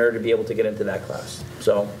grade in order to be able to get into that class.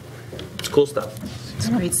 So it's cool stuff. It's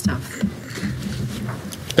great stuff.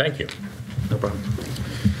 Thank you. No problem.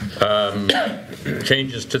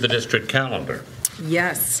 Changes to the district calendar.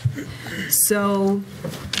 Yes. So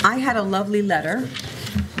I had a lovely letter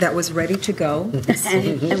that was ready to go.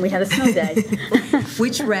 And we had a snow day.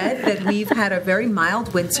 Which read that we've had a very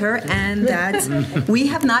mild winter and that we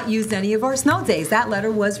have not used any of our snow days. That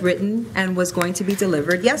letter was written and was going to be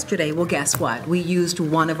delivered yesterday. Well, guess what? We used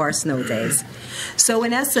one of our snow days. So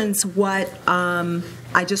in essence, what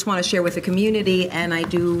I just want to share with the community, and I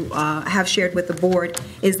do have shared with the board,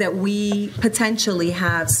 is that we potentially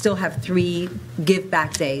still have 3 give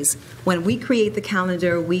back days. When we create the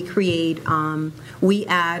calendar, we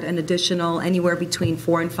add an additional anywhere between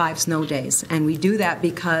 4 and 5 snow days, and we do that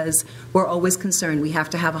because we're always concerned we have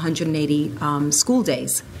to have 180 school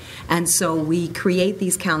days. And so we create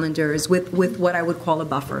these calendars with what I would call a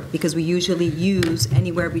buffer, because we usually use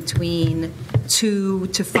anywhere between 2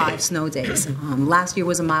 to 5 snow days. Last year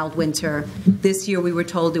was a mild winter. This year we were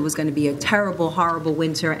told it was going to be a terrible, horrible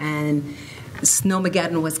winter, and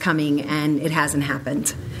Snowmageddon was coming, and it hasn't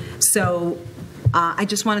happened. So I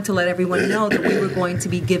just wanted to let everyone know that we were going to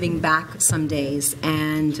be giving back some days,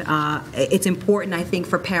 and it's important, I think,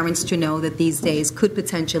 for parents to know that these days could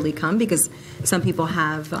potentially come, because some people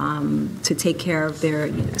have to take care of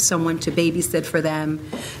someone to babysit for them.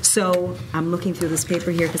 So I'm looking through this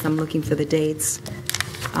paper here because I'm looking for the dates.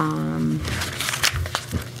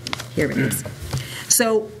 Here it is.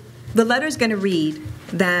 So the letter's going to read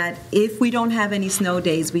that if we don't have any snow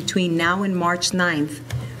days between now and March 9th,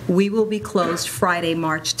 we will be closed Friday,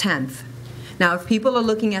 March 10th. Now, if people are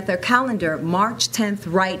looking at their calendar, March 10th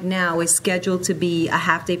right now is scheduled to be a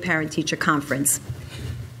half-day parent-teacher conference.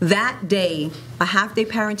 That day, a half-day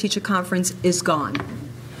parent-teacher conference is gone.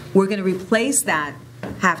 We're going to replace that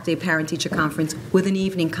half-day parent-teacher conference with an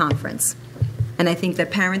evening conference. And I think that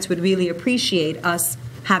parents would really appreciate us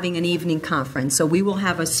having an evening conference. So we will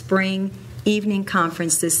have a spring evening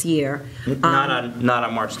conference this year. Not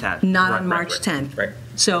on March 10th. Not on March 10th. Right.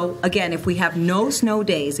 So again, if we have no snow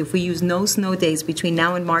days, if we use no snow days between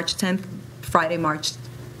now and March 10th, Friday, March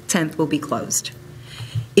 10th will be closed.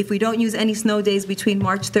 If we don't use any snow days between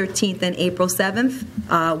March 13th and April 7th,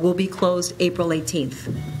 we'll be closed April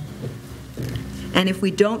 18th. And if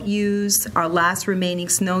we don't use our last remaining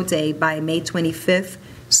snow day by May 25th,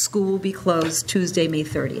 school will be closed Tuesday, May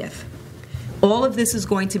 30th. All of this is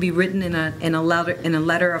going to be written in a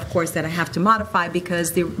letter, of course, that I have to modify,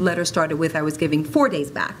 because the letter started with I was giving 4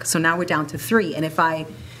 days back. So now we're down to 3. And if I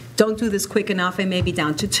don't do this quick enough, I may be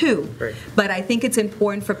down to 2. Right. But I think it's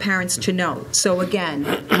important for parents to know. So again,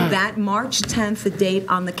 that March 10th, the date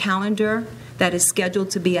on the calendar that is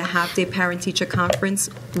scheduled to be a half-day parent-teacher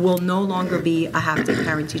conference will no longer be a half-day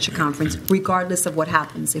parent-teacher conference, regardless of what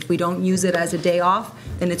happens. If we don't use it as a day off,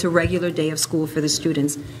 then it's a regular day of school for the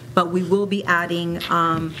students. But we will be adding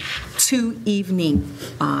 2 evening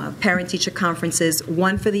parent-teacher conferences,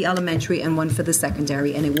 one for the elementary and one for the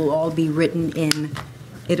secondary, and it will all be written in.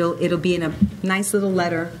 It'll be in a nice little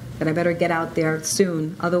letter that I better get out there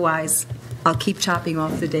soon. Otherwise, I'll keep chopping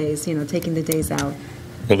off the days, taking the days out.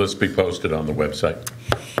 Will this be posted on the website?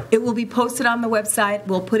 It will be posted on the website.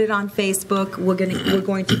 We'll put it on Facebook. We're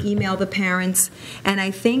going to email the parents. And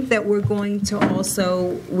I think that we're going to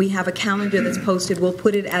also, we have a calendar that's posted. We'll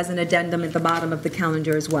put it as an addendum at the bottom of the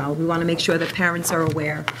calendar as well. We want to make sure that parents are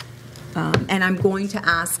aware. And I'm going to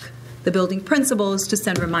ask the building principals to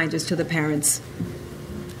send reminders to the parents.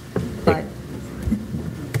 But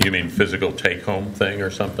You mean physical take-home thing or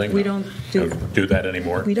something? we don't do that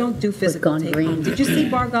anymore? We don't do physical take-home. Did you see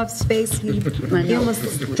Bargov's face? He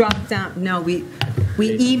almost dropped down. No, we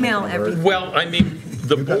email everything. Well, I mean,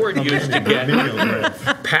 the board used to get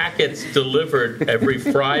packets delivered every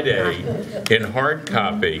Friday in hard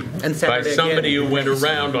copy by somebody who went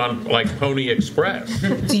around on, like, Pony Express.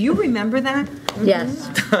 Do you remember that? Yes.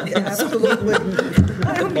 Absolutely.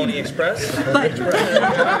 The Pony Express? But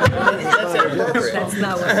that's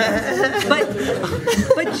not what.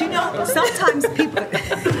 But sometimes people.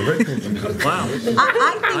 Wow.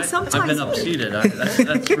 I think sometimes I've been upseated.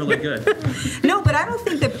 That's really good. No, but I don't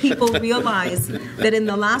think that people realize that in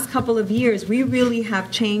the last couple of years, we really have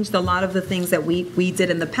changed a lot of the things that we did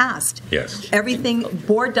in the past. Yes. Everything,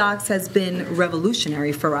 Board Docs has been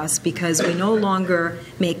revolutionary for us because we no longer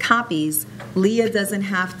make copies. Leah doesn't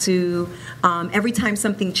have to, every time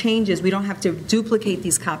something changes, we don't have to duplicate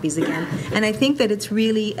these copies again. And I think that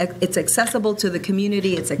it's accessible to the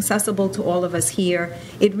community, it's accessible to all of us here.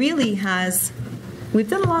 It really has, we've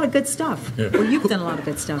done a lot of good stuff. Yeah. Well, you've done a lot of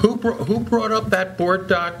good stuff. Who brought up that Board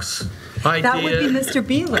Docs idea? That would be Mr.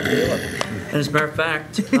 Beeler. As a matter of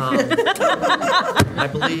fact, I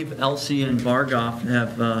believe Elsie and Bargoff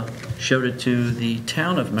have showed it to the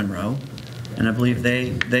town of Monroe, and I believe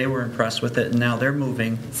they were impressed with it, and now they're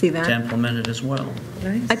moving See that? to implement it as well.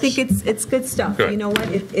 I think it's good stuff. Good. You know what?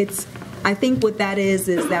 I think what that is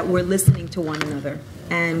that we're listening to one another.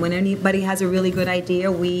 And when anybody has a really good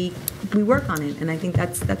idea, we work on it, and I think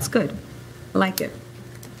that's good. I like it.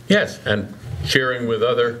 Yes, and sharing with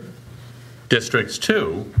other districts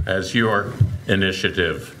too, as you're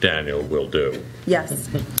initiative, Daniel will do. Yes,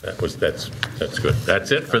 That's good.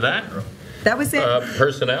 That's it for that? that was it.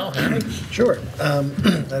 Personnel, Harry? Sure.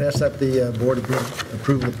 I'd ask that the board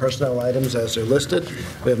approve the personnel items as they're listed.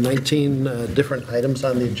 We have 19 different items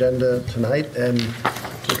on the agenda tonight, and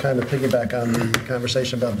to kind of piggyback on the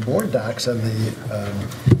conversation about the board docs and the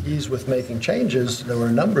ease with making changes, there were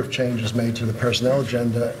a number of changes made to the personnel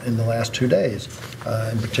agenda in the last 2 days,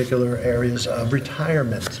 in particular areas of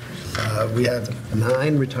retirement. We have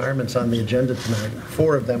 9 retirements on the agenda tonight.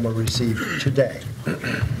 4 of them were received today.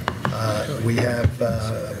 We have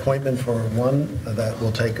appointment for one that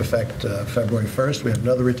will take effect February 1st. We have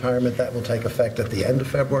another retirement that will take effect at the end of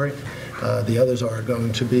February. The others are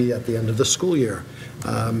going to be at the end of the school year.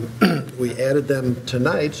 We added them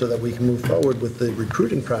tonight so that we can move forward with the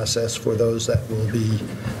recruiting process for those that will be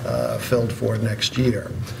filled for next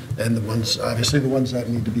year. And the ones, obviously the ones that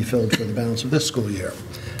need to be filled for the balance of this school year.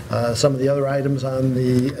 Some of the other items on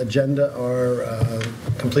the agenda are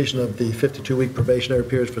completion of the 52-week probationary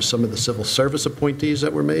period for some of the civil service appointees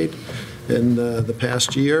that were made in the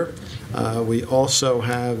past year. We also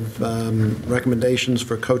have recommendations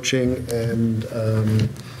for coaching and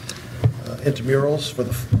intramurals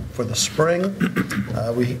for the spring.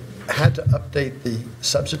 We had to update the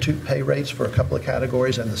substitute pay rates for a couple of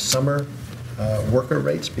categories and the summer worker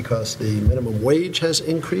rates because the minimum wage has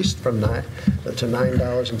increased from to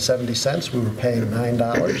 $9.70. We were paying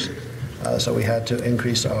 $9, so we had to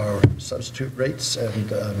increase our substitute rates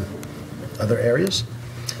and other areas.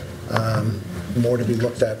 More to be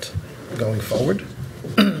looked at going forward.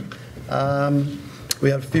 We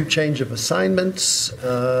have a few change of assignments,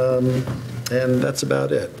 and that's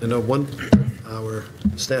about it. You know, one of our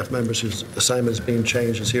staff members whose assignment is being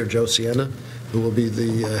changed is here, Joe Sienna, who will be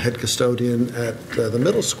the head custodian at the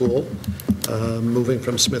middle school, moving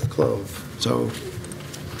from Smith Clove. So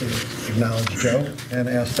acknowledge Joe and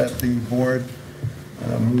ask that the board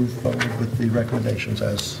move forward with the recommendations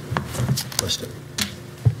as listed.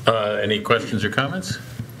 Any questions or comments?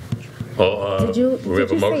 Did you we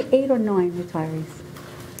have a say 8 or 9 retirees?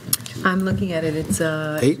 I'm looking at it, it's,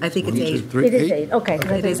 8? I think it's 1, 2, 8. 3, It is 8, okay.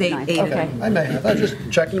 It is 8. Okay. I may have. I was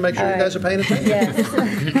just checking to make sure you guys are paying attention. Yes.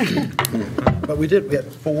 But we had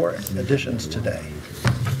 4 additions today.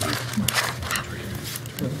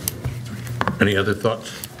 Any other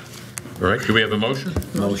thoughts? All right, do we have a motion?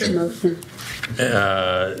 Motion.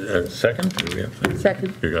 Second? Do we have a second?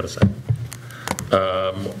 Second. You got a second.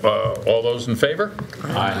 All those in favor?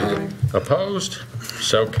 Aye. Opposed?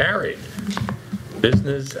 So carried.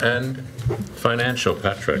 Business and financial,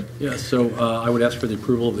 Patrick. Yeah, so I would ask for the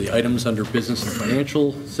approval of the items under business and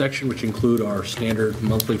financial section, which include our standard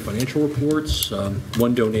monthly financial reports,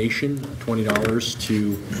 one donation, $20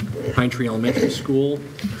 to Pine Tree Elementary School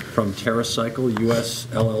from TerraCycle US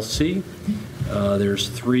LLC. There's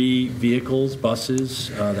 3 vehicles, buses,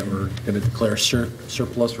 that we're going to declare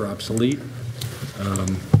surplus or obsolete,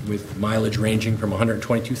 with mileage ranging from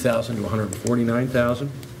 122,000 to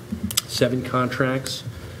 149,000. 7 contracts,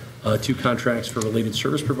 2 contracts for related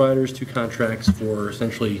service providers, 2 contracts for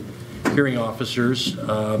essentially hearing officers,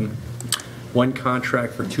 1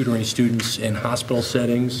 contract for tutoring students in hospital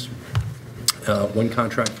settings, 1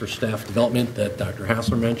 contract for staff development that Dr.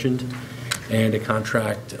 Hassler mentioned, and a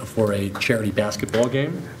contract for a charity basketball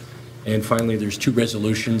game. And finally, there's 2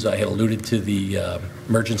 resolutions. I had alluded to the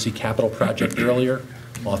emergency capital project earlier,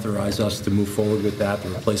 authorize us to move forward with that, the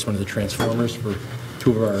replacement of the transformers for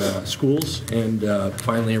 2 of our schools, and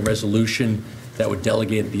finally a resolution that would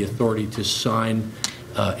delegate the authority to sign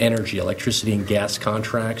energy, electricity, and gas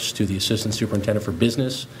contracts to the Assistant Superintendent for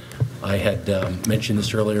Business. I had mentioned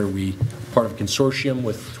this earlier. We are part of a consortium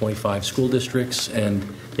with 25 school districts, and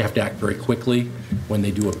you have to act very quickly when they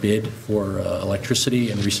do a bid for electricity,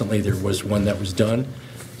 and recently there was one that was done.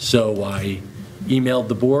 So I emailed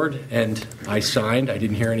the board, and I signed. I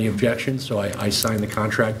didn't hear any objections, so I signed the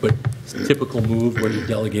contract, but it's a typical move where you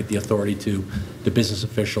delegate the authority to the business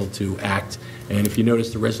official to act. And if you notice,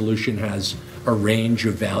 the resolution has a range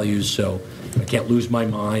of values, so I can't lose my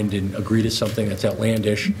mind and agree to something that's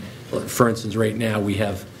outlandish. For instance, right now we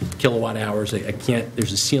have kilowatt hours.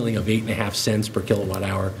 There's a ceiling of 8.5 cents per kilowatt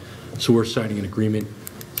hour, so we're signing an agreement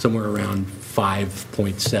somewhere around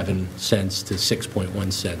 5.7 cents to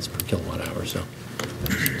 6.1 cents per kilowatt hour. So,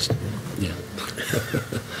 yeah.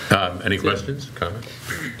 Any questions, comments?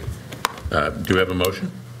 Do we have a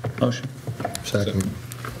motion? Motion. Second.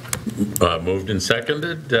 Moved and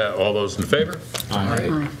seconded. All those in favor?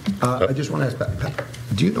 Aye. I just want to ask,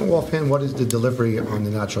 do you know offhand what is the delivery on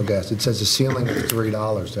the natural gas? It says a ceiling of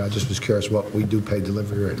 $3. I just was curious what we do pay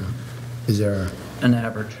delivery right now. Is there An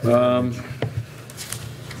average.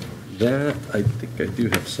 that, I think I do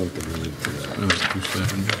have something related to that. Oh, 2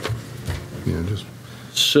 seconds. Yeah, just.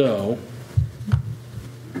 So,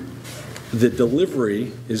 the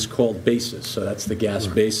delivery is called basis, so that's the gas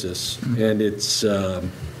basis, and it's,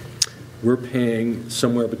 we're paying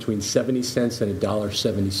somewhere between 70 cents and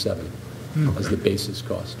 $1.77 as the basis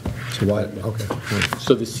cost. So why, okay.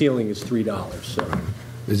 So the ceiling is $3, so.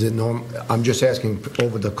 Is it norm, I'm just asking,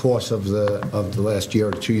 over the course of the last year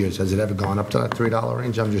or 2 years, has it ever gone up to that $3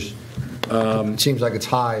 range? I'm just, it seems like it's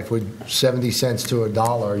high. If we're 70 cents to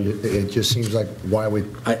 $1, it just seems like, why we?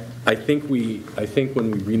 I think when we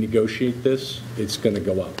renegotiate this, it's going to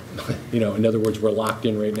go up. In other words, we're locked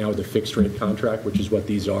in right now with a fixed rate contract, which is what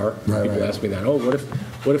these are. People ask me that. Oh,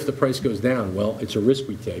 what if the price goes down? Well, it's a risk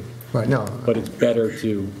we take. Right. No. But it's better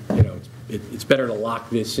to, it's better to lock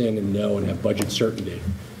this in and know and have budget certainty.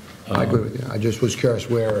 I agree with you. I just was curious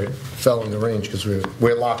where it fell in the range, because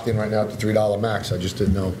we're locked in right now at the $3 max. I just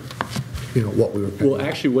didn't know, what we were paying. Well,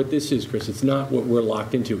 actually, what this is, Chris, it's not what we're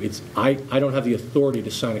locked into. It's I don't have the authority to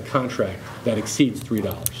sign a contract that exceeds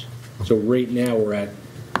 $3. So right now we're at,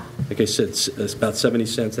 like I said, it's about 70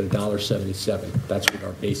 cents and $1.77. That's what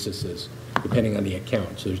our basis is, depending on the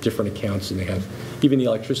account. So there's different accounts, and they have even the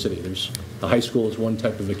electricity. There's the high school is one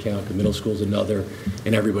type of account, the middle school is another,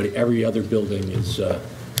 and every other building is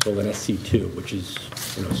called an SC2, which is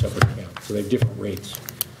a separate account. So they have different rates.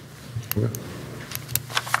 Okay.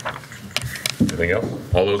 Anything else?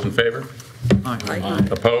 All those in favor? Aye.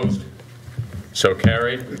 Opposed? So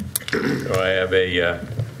carried. Do I have a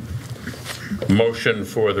motion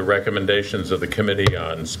for the recommendations of the Committee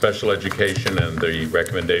on Special Education and the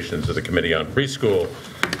recommendations of the Committee on Preschool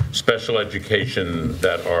Special Education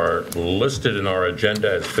that are listed in our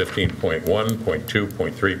agenda as 15.1, .2,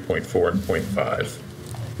 .3, .4, and .5?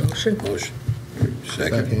 Motion.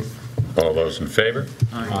 Second. All those in favor?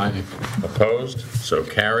 Aye. Opposed? So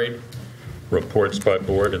carried. Reports by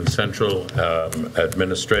board and central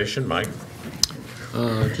administration. Mike?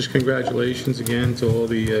 Just congratulations again to all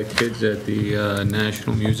the kids at the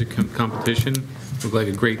National Music Competition. Looked like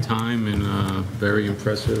a great time and very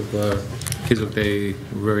impressive. Kids look, they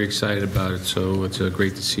were very excited about it, so it's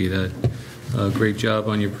great to see that. Great job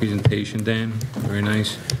on your presentation, Dan. Very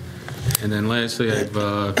nice. And then lastly, I've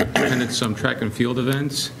attended some track and field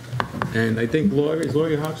events, and I think is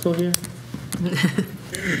Lori Hoxell here?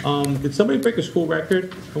 Did somebody break a school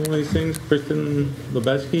record on one of these things? Kristen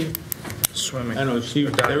Lebeski? Swimming. I don't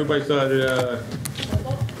know. Everybody started.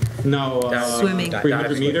 Swimming.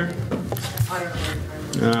 300 meter.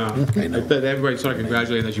 I thought everybody started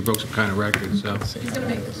congratulating that she broke some kind of record. So. He's going to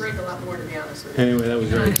make the break a lot more, to be honest with you. Anyway, that was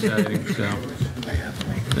very exciting. So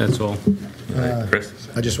that's all. Chris?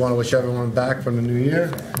 I just want to wish everyone back from the new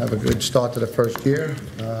year. Have a good start to the first year.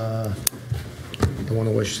 I want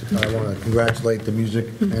to congratulate the music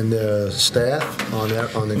and the staff on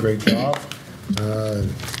the great job.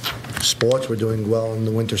 Sports, we're doing well in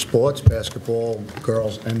the winter sports. Basketball,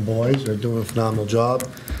 girls and boys are doing a phenomenal job.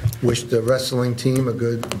 Wish the wrestling team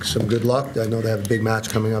some good luck. I know they have a big match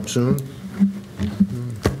coming up soon.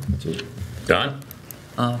 That's it. Don?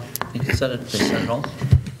 I think they said it all.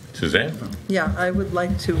 Suzanne? Yeah, I would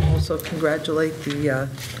like to also congratulate the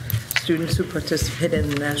students who participated in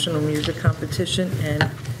the National Music Competition, and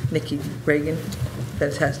Nikki Reagan.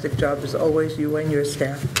 Fantastic job as always, you and your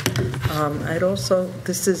staff.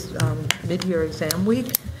 This is mid-year exam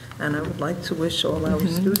week, and I would like to wish all our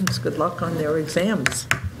students good luck on their exams.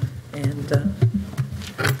 And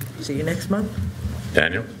see you next month.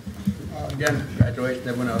 Daniel? Again, congratulations to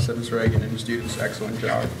everyone else at Ms. Reagan and the students. Excellent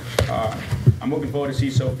job. I'm looking forward to see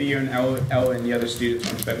Sophia and Ella and the other students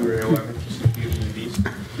on February 11th. Just a few movies.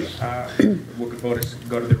 Looking forward to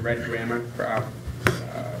go to the Red Grammar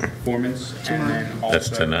performance. And then also, that's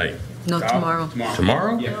tonight. No, tomorrow.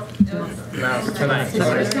 Tomorrow? Yeah. No,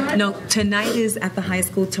 tonight. No, tonight is at the high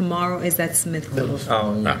school. Tomorrow is at Smith Middle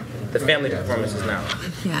School. Oh, the family performance is now.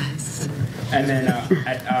 Yes. And then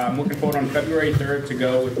I'm looking forward on February 3rd to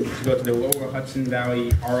go to the Lower Hudson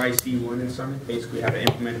Valley RIC Learning Summit. Basically, how to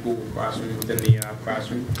implement Google Classroom within the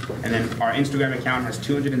classroom. And then our Instagram account has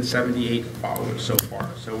 278 followers so far,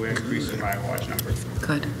 so we're increasing by a large number.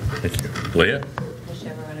 Good. Thank you. Leah? Wish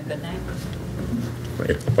everyone a good night.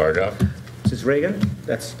 Bhargav? Mrs. Reagan,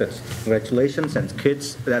 that's congratulations, and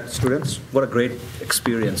kids, students, what a great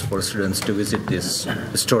experience for students to visit this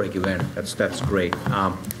historic event. That's great.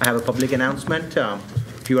 I have a public announcement.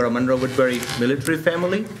 If you are a Monroe Woodbury military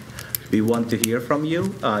family, we want to hear from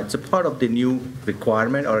you. It's a part of the new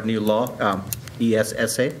requirement or new law,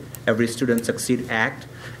 ESSA, Every Student Succeed Act,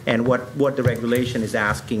 and what the regulation is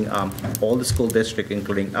asking all the school districts,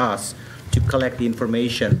 including us, to collect the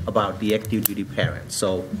information about the active duty parents.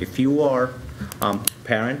 So if you are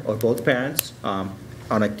parent or both parents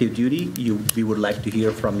on active duty, we would like to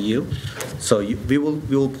hear from you. So we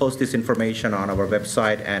will post this information on our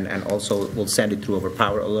website and also we'll send it through our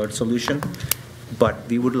Power Alert solution. But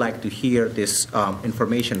we would like to hear this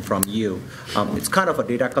information from you. It's kind of a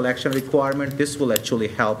data collection requirement. This will actually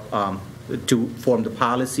help to form the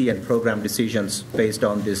policy and program decisions based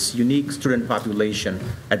on this unique student population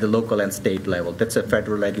at the local and state level. That's a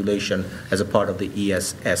federal regulation as a part of the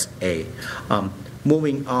ESSA.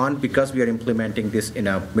 Moving on, because we are implementing this in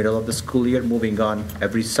the middle of the school year, moving on,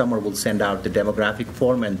 every summer we'll send out the demographic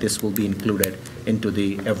form, and this will be included into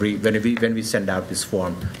the when we send out this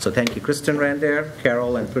form. So thank you, Kristen Rander,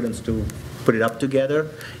 Carol, and Prudence to put it up together,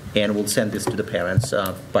 and we'll send this to the parents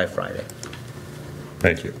by Friday.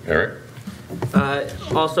 Thank you. Eric?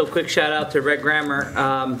 Also, quick shout out to Red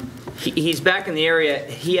Grammer. He's back in the area.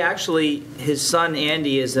 His son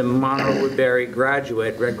Andy is a Monroe Woodbury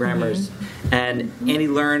graduate, Red Grammer's, and Andy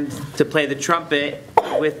learned to play the trumpet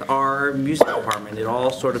with our music department. It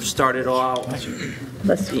all sort of started out,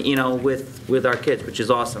 with our kids, which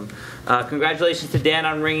is awesome. Congratulations to Dan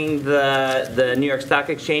on ringing the New York Stock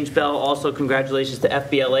Exchange bell. Also, congratulations to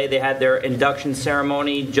FBLA. They had their induction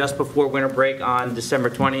ceremony just before winter break on December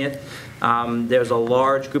 20th. There's a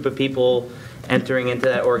large group of people entering into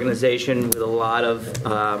that organization with a lot of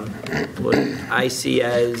what I see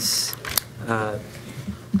as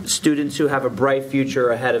students who have a bright future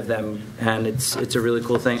ahead of them, and it's a really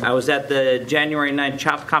cool thing. I was at the January 9th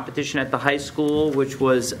CHOP competition at the high school, which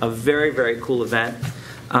was a very, very cool event.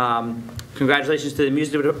 Congratulations to the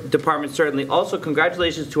music department, certainly. Also,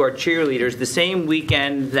 congratulations to our cheerleaders. The same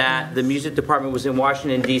weekend that the music department was in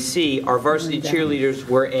Washington, D.C., our varsity cheerleaders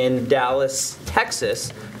were in Dallas,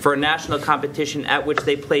 Texas, for a national competition at which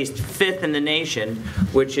they placed 5th in the nation,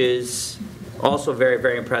 which is also very,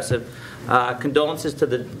 very impressive. Condolences to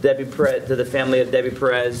the family of Debbie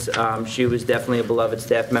Perez. She was definitely a beloved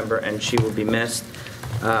staff member, and she will be missed.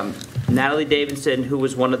 Natalie Davidson, who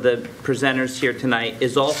was one of the presenters here tonight,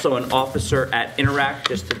 is also an officer at Interact,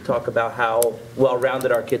 just to talk about how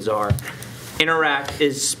well-rounded our kids are. Interact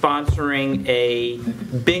is sponsoring a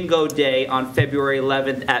bingo day on February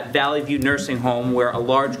 11th at Valley View Nursing Home, where a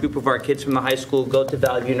large group of our kids from the high school go to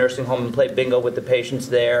Valley View Nursing Home and play bingo with the patients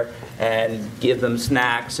there and give them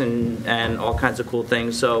snacks and all kinds of cool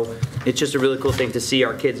things. So it's just a really cool thing to see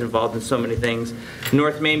our kids involved in so many things.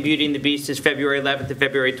 North Main Beauty and the Beast is February 11th to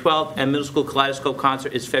February 12th, and Middle School Kaleidoscope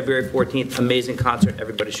Concert is February 14th. Amazing concert.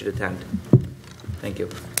 Everybody should attend. Thank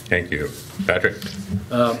you. Thank you. Patrick?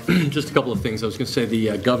 Just a couple of things. I was going to say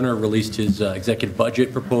the governor released his executive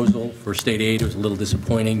budget proposal for state aid. It was a little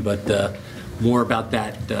disappointing, but more about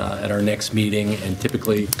that at our next meeting. And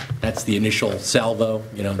typically, that's the initial salvo,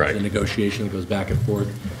 the negotiation that goes back and forth.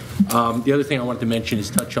 The other thing I wanted to mention is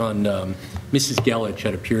touch on Mrs. Gelich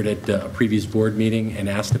had appeared at a previous board meeting and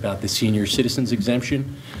asked about the senior citizens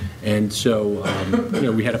exemption. And so,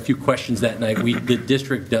 we had a few questions that night. The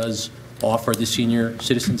district does offer the senior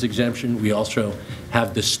citizens exemption. We also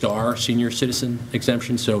have the STAR senior citizen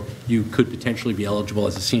exemption, so you could potentially be eligible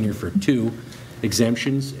as a senior for 2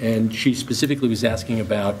 exemptions. And she specifically was asking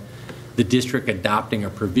about the district adopting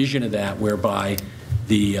a provision of that whereby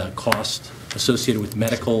the cost associated with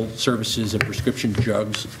medical services and prescription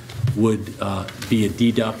drugs would be a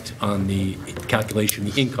deduct on the calculation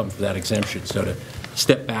of the income for that exemption. So to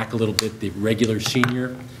step back a little bit, the regular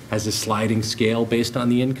senior has a sliding scale based on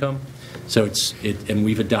the income. So and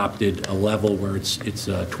we've adopted a level where it's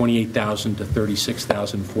 $28,000 to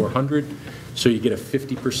 $36,400. So you get a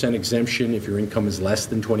 50% exemption if your income is less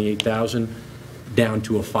than $28,000, down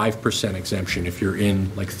to a 5% exemption if you're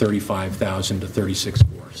in like $35,000 to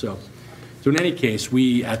 $36,400. So in any case,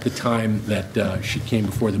 we at the time that she came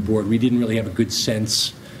before the board, we didn't really have a good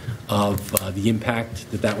sense of the impact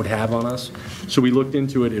that would have on us. So we looked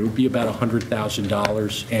into it. It would be about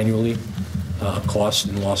 $100,000 annually. Cost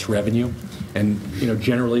and lost revenue. And,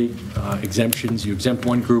 generally, exemptions, you exempt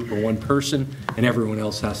one group or one person, and everyone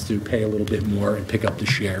else has to pay a little bit more and pick up the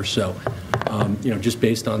share. So, just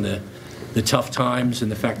based on the tough times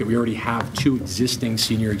and the fact that we already have 2 existing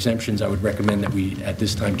senior exemptions, I would recommend that we, at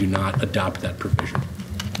this time, do not adopt that provision.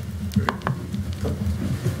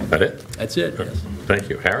 That it? That's it, yes. Thank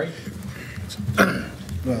you. Harry?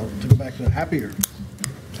 Well, to go back to happier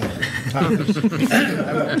times,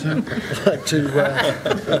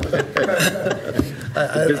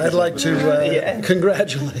 I'd like to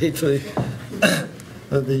congratulate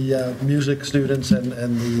the music students and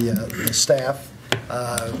the staff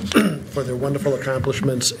for their wonderful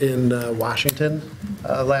accomplishments in Washington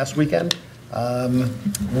last weekend.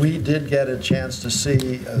 We did get a chance to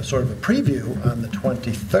see sort of a preview on the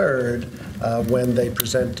 23rd when they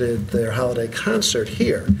presented their holiday concert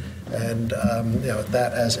here. And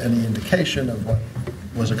that as any indication of what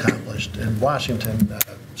was accomplished in Washington,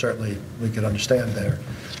 certainly we could understand there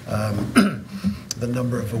the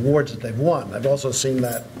number of awards that they've won. I've also seen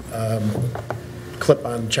that clip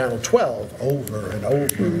on Channel 12 over and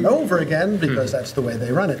over and over again because that's the way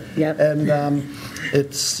they run it. Yep. And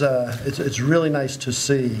it's really nice to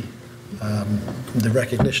see the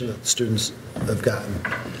recognition that the students have gotten.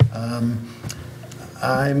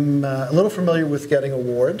 I'm a little familiar with getting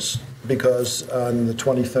awards because on the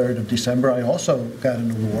 23rd of December I also got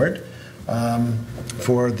an award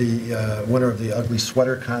for the winner of the Ugly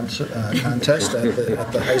Sweater contest at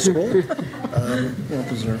the high school. Well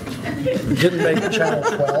deserved. Didn't make Channel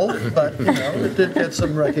 12, but it did get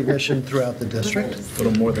some recognition throughout the district. A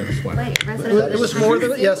little more than a sweater. It was more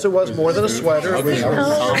than yes, it was more than a sweater. It was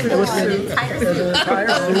the entire suit.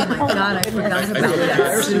 Oh my God, I forgot about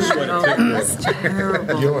that suit. Oh, that's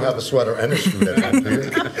terrible. You don't have a sweater and a suit. I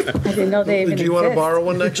didn't know they even Do you want to borrow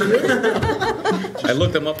one next year? I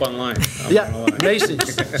looked them up online. Yeah, Macy's,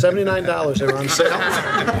 $79. They were on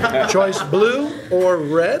sale. Choice blue or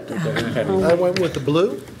red. I went with the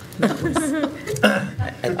blue. I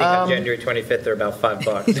think on January 25th they're about $5.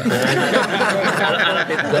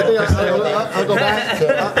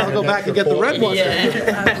 I'll go back and get the red one.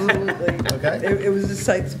 Absolutely. Okay. It was a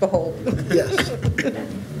sight to behold. Yes.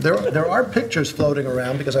 There are pictures floating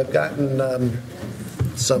around because I've gotten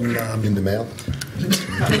some in the mail.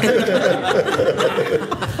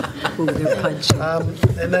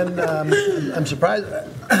 And then I'm surprised.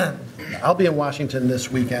 I'll be in Washington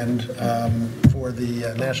this weekend for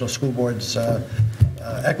the National School Board's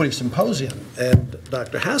Equity Symposium, and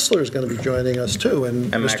Dr. Hassler is going to be joining us too,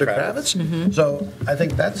 and Mr. Kravitz. Mm-hmm. So I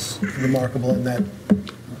think that's remarkable in that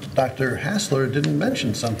Dr. Hassler didn't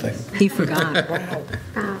mention something. He forgot.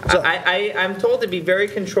 I'm told to be very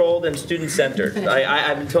controlled and student-centered.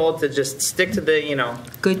 I'm told to just stick to the,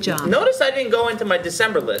 Good job. Notice I didn't go into my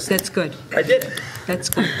December list. That's good. I didn't. That's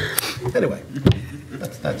good. Anyway,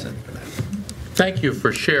 that's it for now. Thank you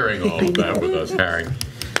for sharing all of that with us, Harry.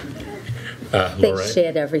 They Lorraine?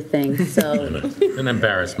 shared everything, so. An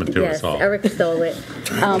embarrassment to Yes, us all. Eric stole it.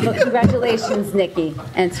 But congratulations, Nikki,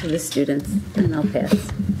 and to the students. And I'll pass.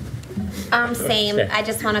 Same. I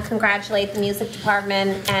just want to congratulate the music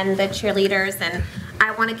department and the cheerleaders, and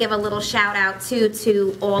I want to give a little shout out too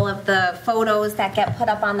to all of the photos that get put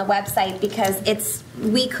up on the website, because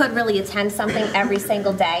we could really attend something every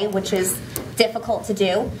single day, which is difficult to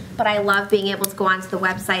do, but I love being able to go onto the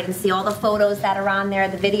website and see all the photos that are on there,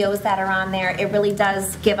 the videos that are on there. It really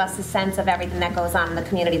does give us a sense of everything that goes on in the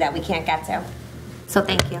community that we can't get to. So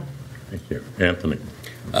thank you. Thank you. Anthony.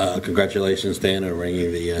 Congratulations, Dan, on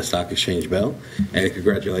ringing the Stock Exchange bell. And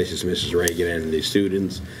congratulations to Mrs. Reagan and the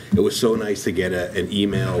students. It was so nice to get an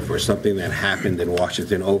email for something that happened in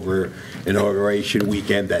Washington over Inauguration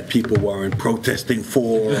Weekend that people weren't protesting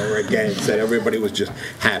for or against, that everybody was just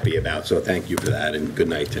happy about. So thank you for that, and good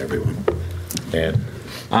night to everyone. And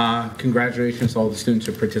congratulations to all the students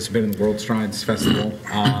who participated in the World Strides Festival.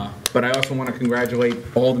 But I also want to congratulate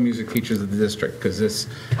all the music teachers of the district, because this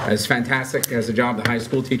is fantastic as a job the high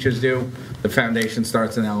school teachers do. The foundation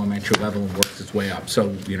starts in the elementary level and works its way up.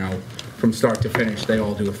 So, from start to finish, they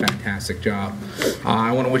all do a fantastic job.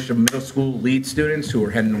 I want to wish the middle school lead students who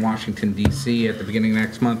are heading to Washington, D.C. at the beginning of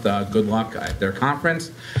next month good luck at their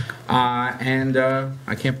conference. And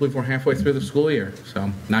I can't believe we're halfway through the school year. So,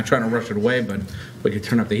 not trying to rush it away, but if we could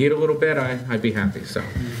turn up the heat a little bit, I'd be happy. So,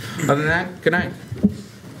 other than that, good night.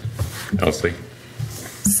 Elsie.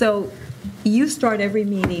 So you start every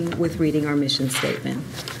meeting with reading our mission statement.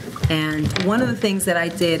 And one of the things that I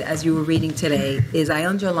did as you were reading today is I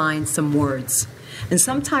underlined some words. And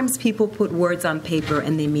sometimes people put words on paper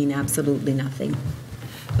and they mean absolutely nothing.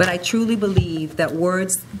 But I truly believe that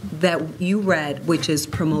words that you read, which is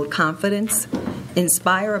promote confidence,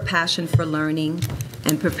 inspire a passion for learning,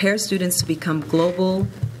 and prepare students to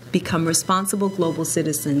become responsible global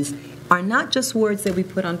citizens, are not just words that we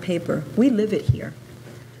put on paper. We live it here.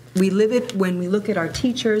 We live it when we look at our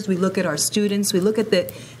teachers, we look at our students, we look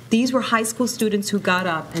at these were high school students who got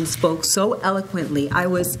up and spoke so eloquently. I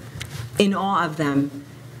was in awe of them.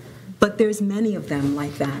 But there's many of them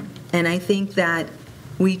like that. And I think that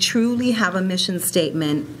we truly have a mission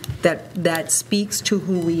statement that speaks to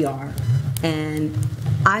who we are. And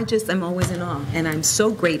I'm always in awe. And I'm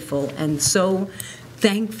so grateful and so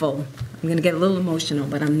thankful. I'm going to get a little emotional,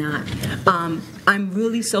 but I'm not. I'm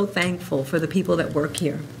really so thankful for the people that work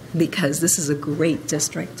here, because this is a great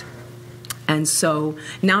district. And so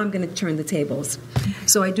now I'm going to turn the tables.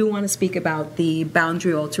 So I do want to speak about the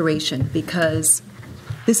boundary alteration, because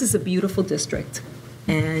this is a beautiful district,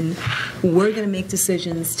 and we're going to make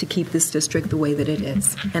decisions to keep this district the way that it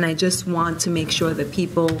is. And I just want to make sure that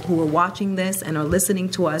people who are watching this and are listening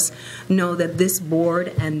to us know that this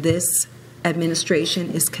board and this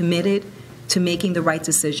administration is committed to making the right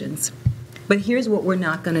decisions. But here's what we're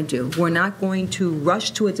not going to do. We're not going to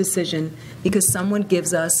rush to a decision because someone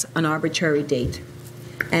gives us an arbitrary date.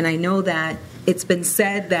 And I know that it's been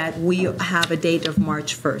said that we have a date of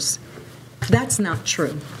March 1st. That's not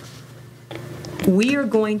true. We are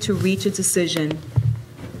going to reach a decision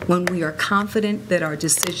when we are confident that our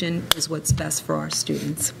decision is what's best for our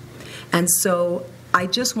students. And so I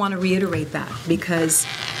just want to reiterate that, because,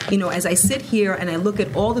 you know, as I sit here and I look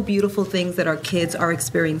at all the beautiful things that our kids are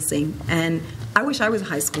experiencing, and I wish I was a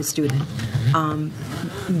high school student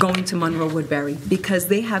going to Monroe Woodbury, because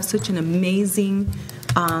they have such an amazing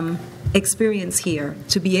experience here.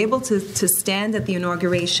 To be able to stand at the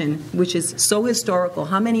inauguration, which is so historical.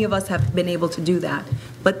 How many of us have been able to do that?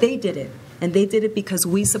 But they did it, and they did it because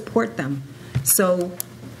we support them. So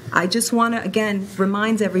I just want to, again,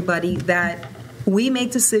 remind everybody that we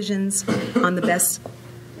make decisions on the best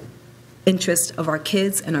interest of our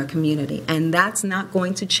kids and our community, and that's not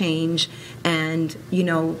going to change. And, you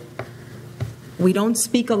know, we don't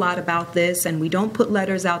speak a lot about this, and we don't put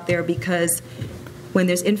letters out there, because when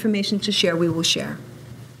there's information to share, we will share.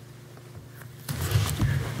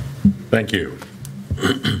 Thank you.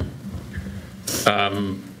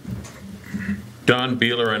 Don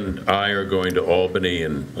Beeler and I are going to Albany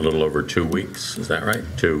in a little over 2 weeks. Is that right?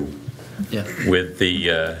 With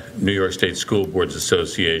the New York State School Boards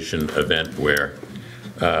Association event, where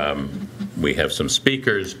we have some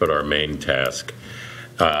speakers, but our main task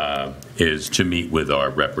is to meet with our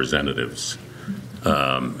representatives,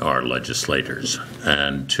 our legislators,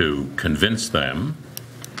 and to convince them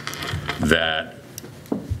that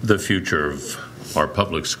the future of our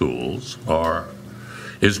public schools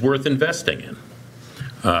is worth investing in.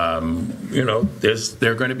 You know,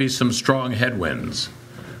 there are going to be some strong headwinds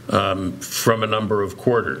from a number of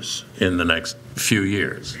quarters in the next few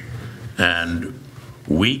years, and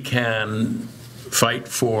we can fight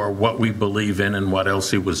for what we believe in and what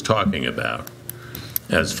Elsie was talking about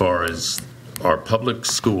as far as our public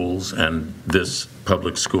schools and this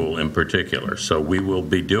public school in particular. So we will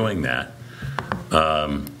be doing that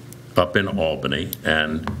up in Albany,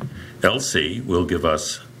 and Elsie will give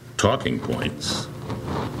us talking points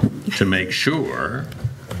to make sure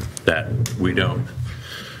that we don't,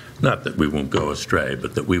 not that we won't go astray,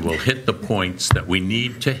 but that we will hit the points that we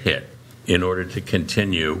need to hit in order to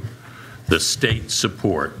continue the state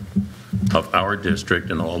support of our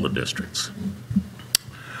district and all the districts.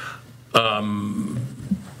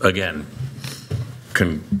 Again,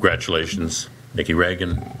 congratulations, Nikki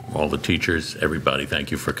Reagan, all the teachers, everybody. Thank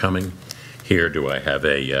you for coming here. Do I have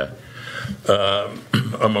a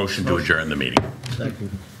motion to adjourn the meeting?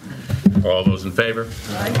 Second. All those in favor?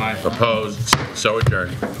 Aye. Opposed? So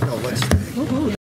adjourned. No, let's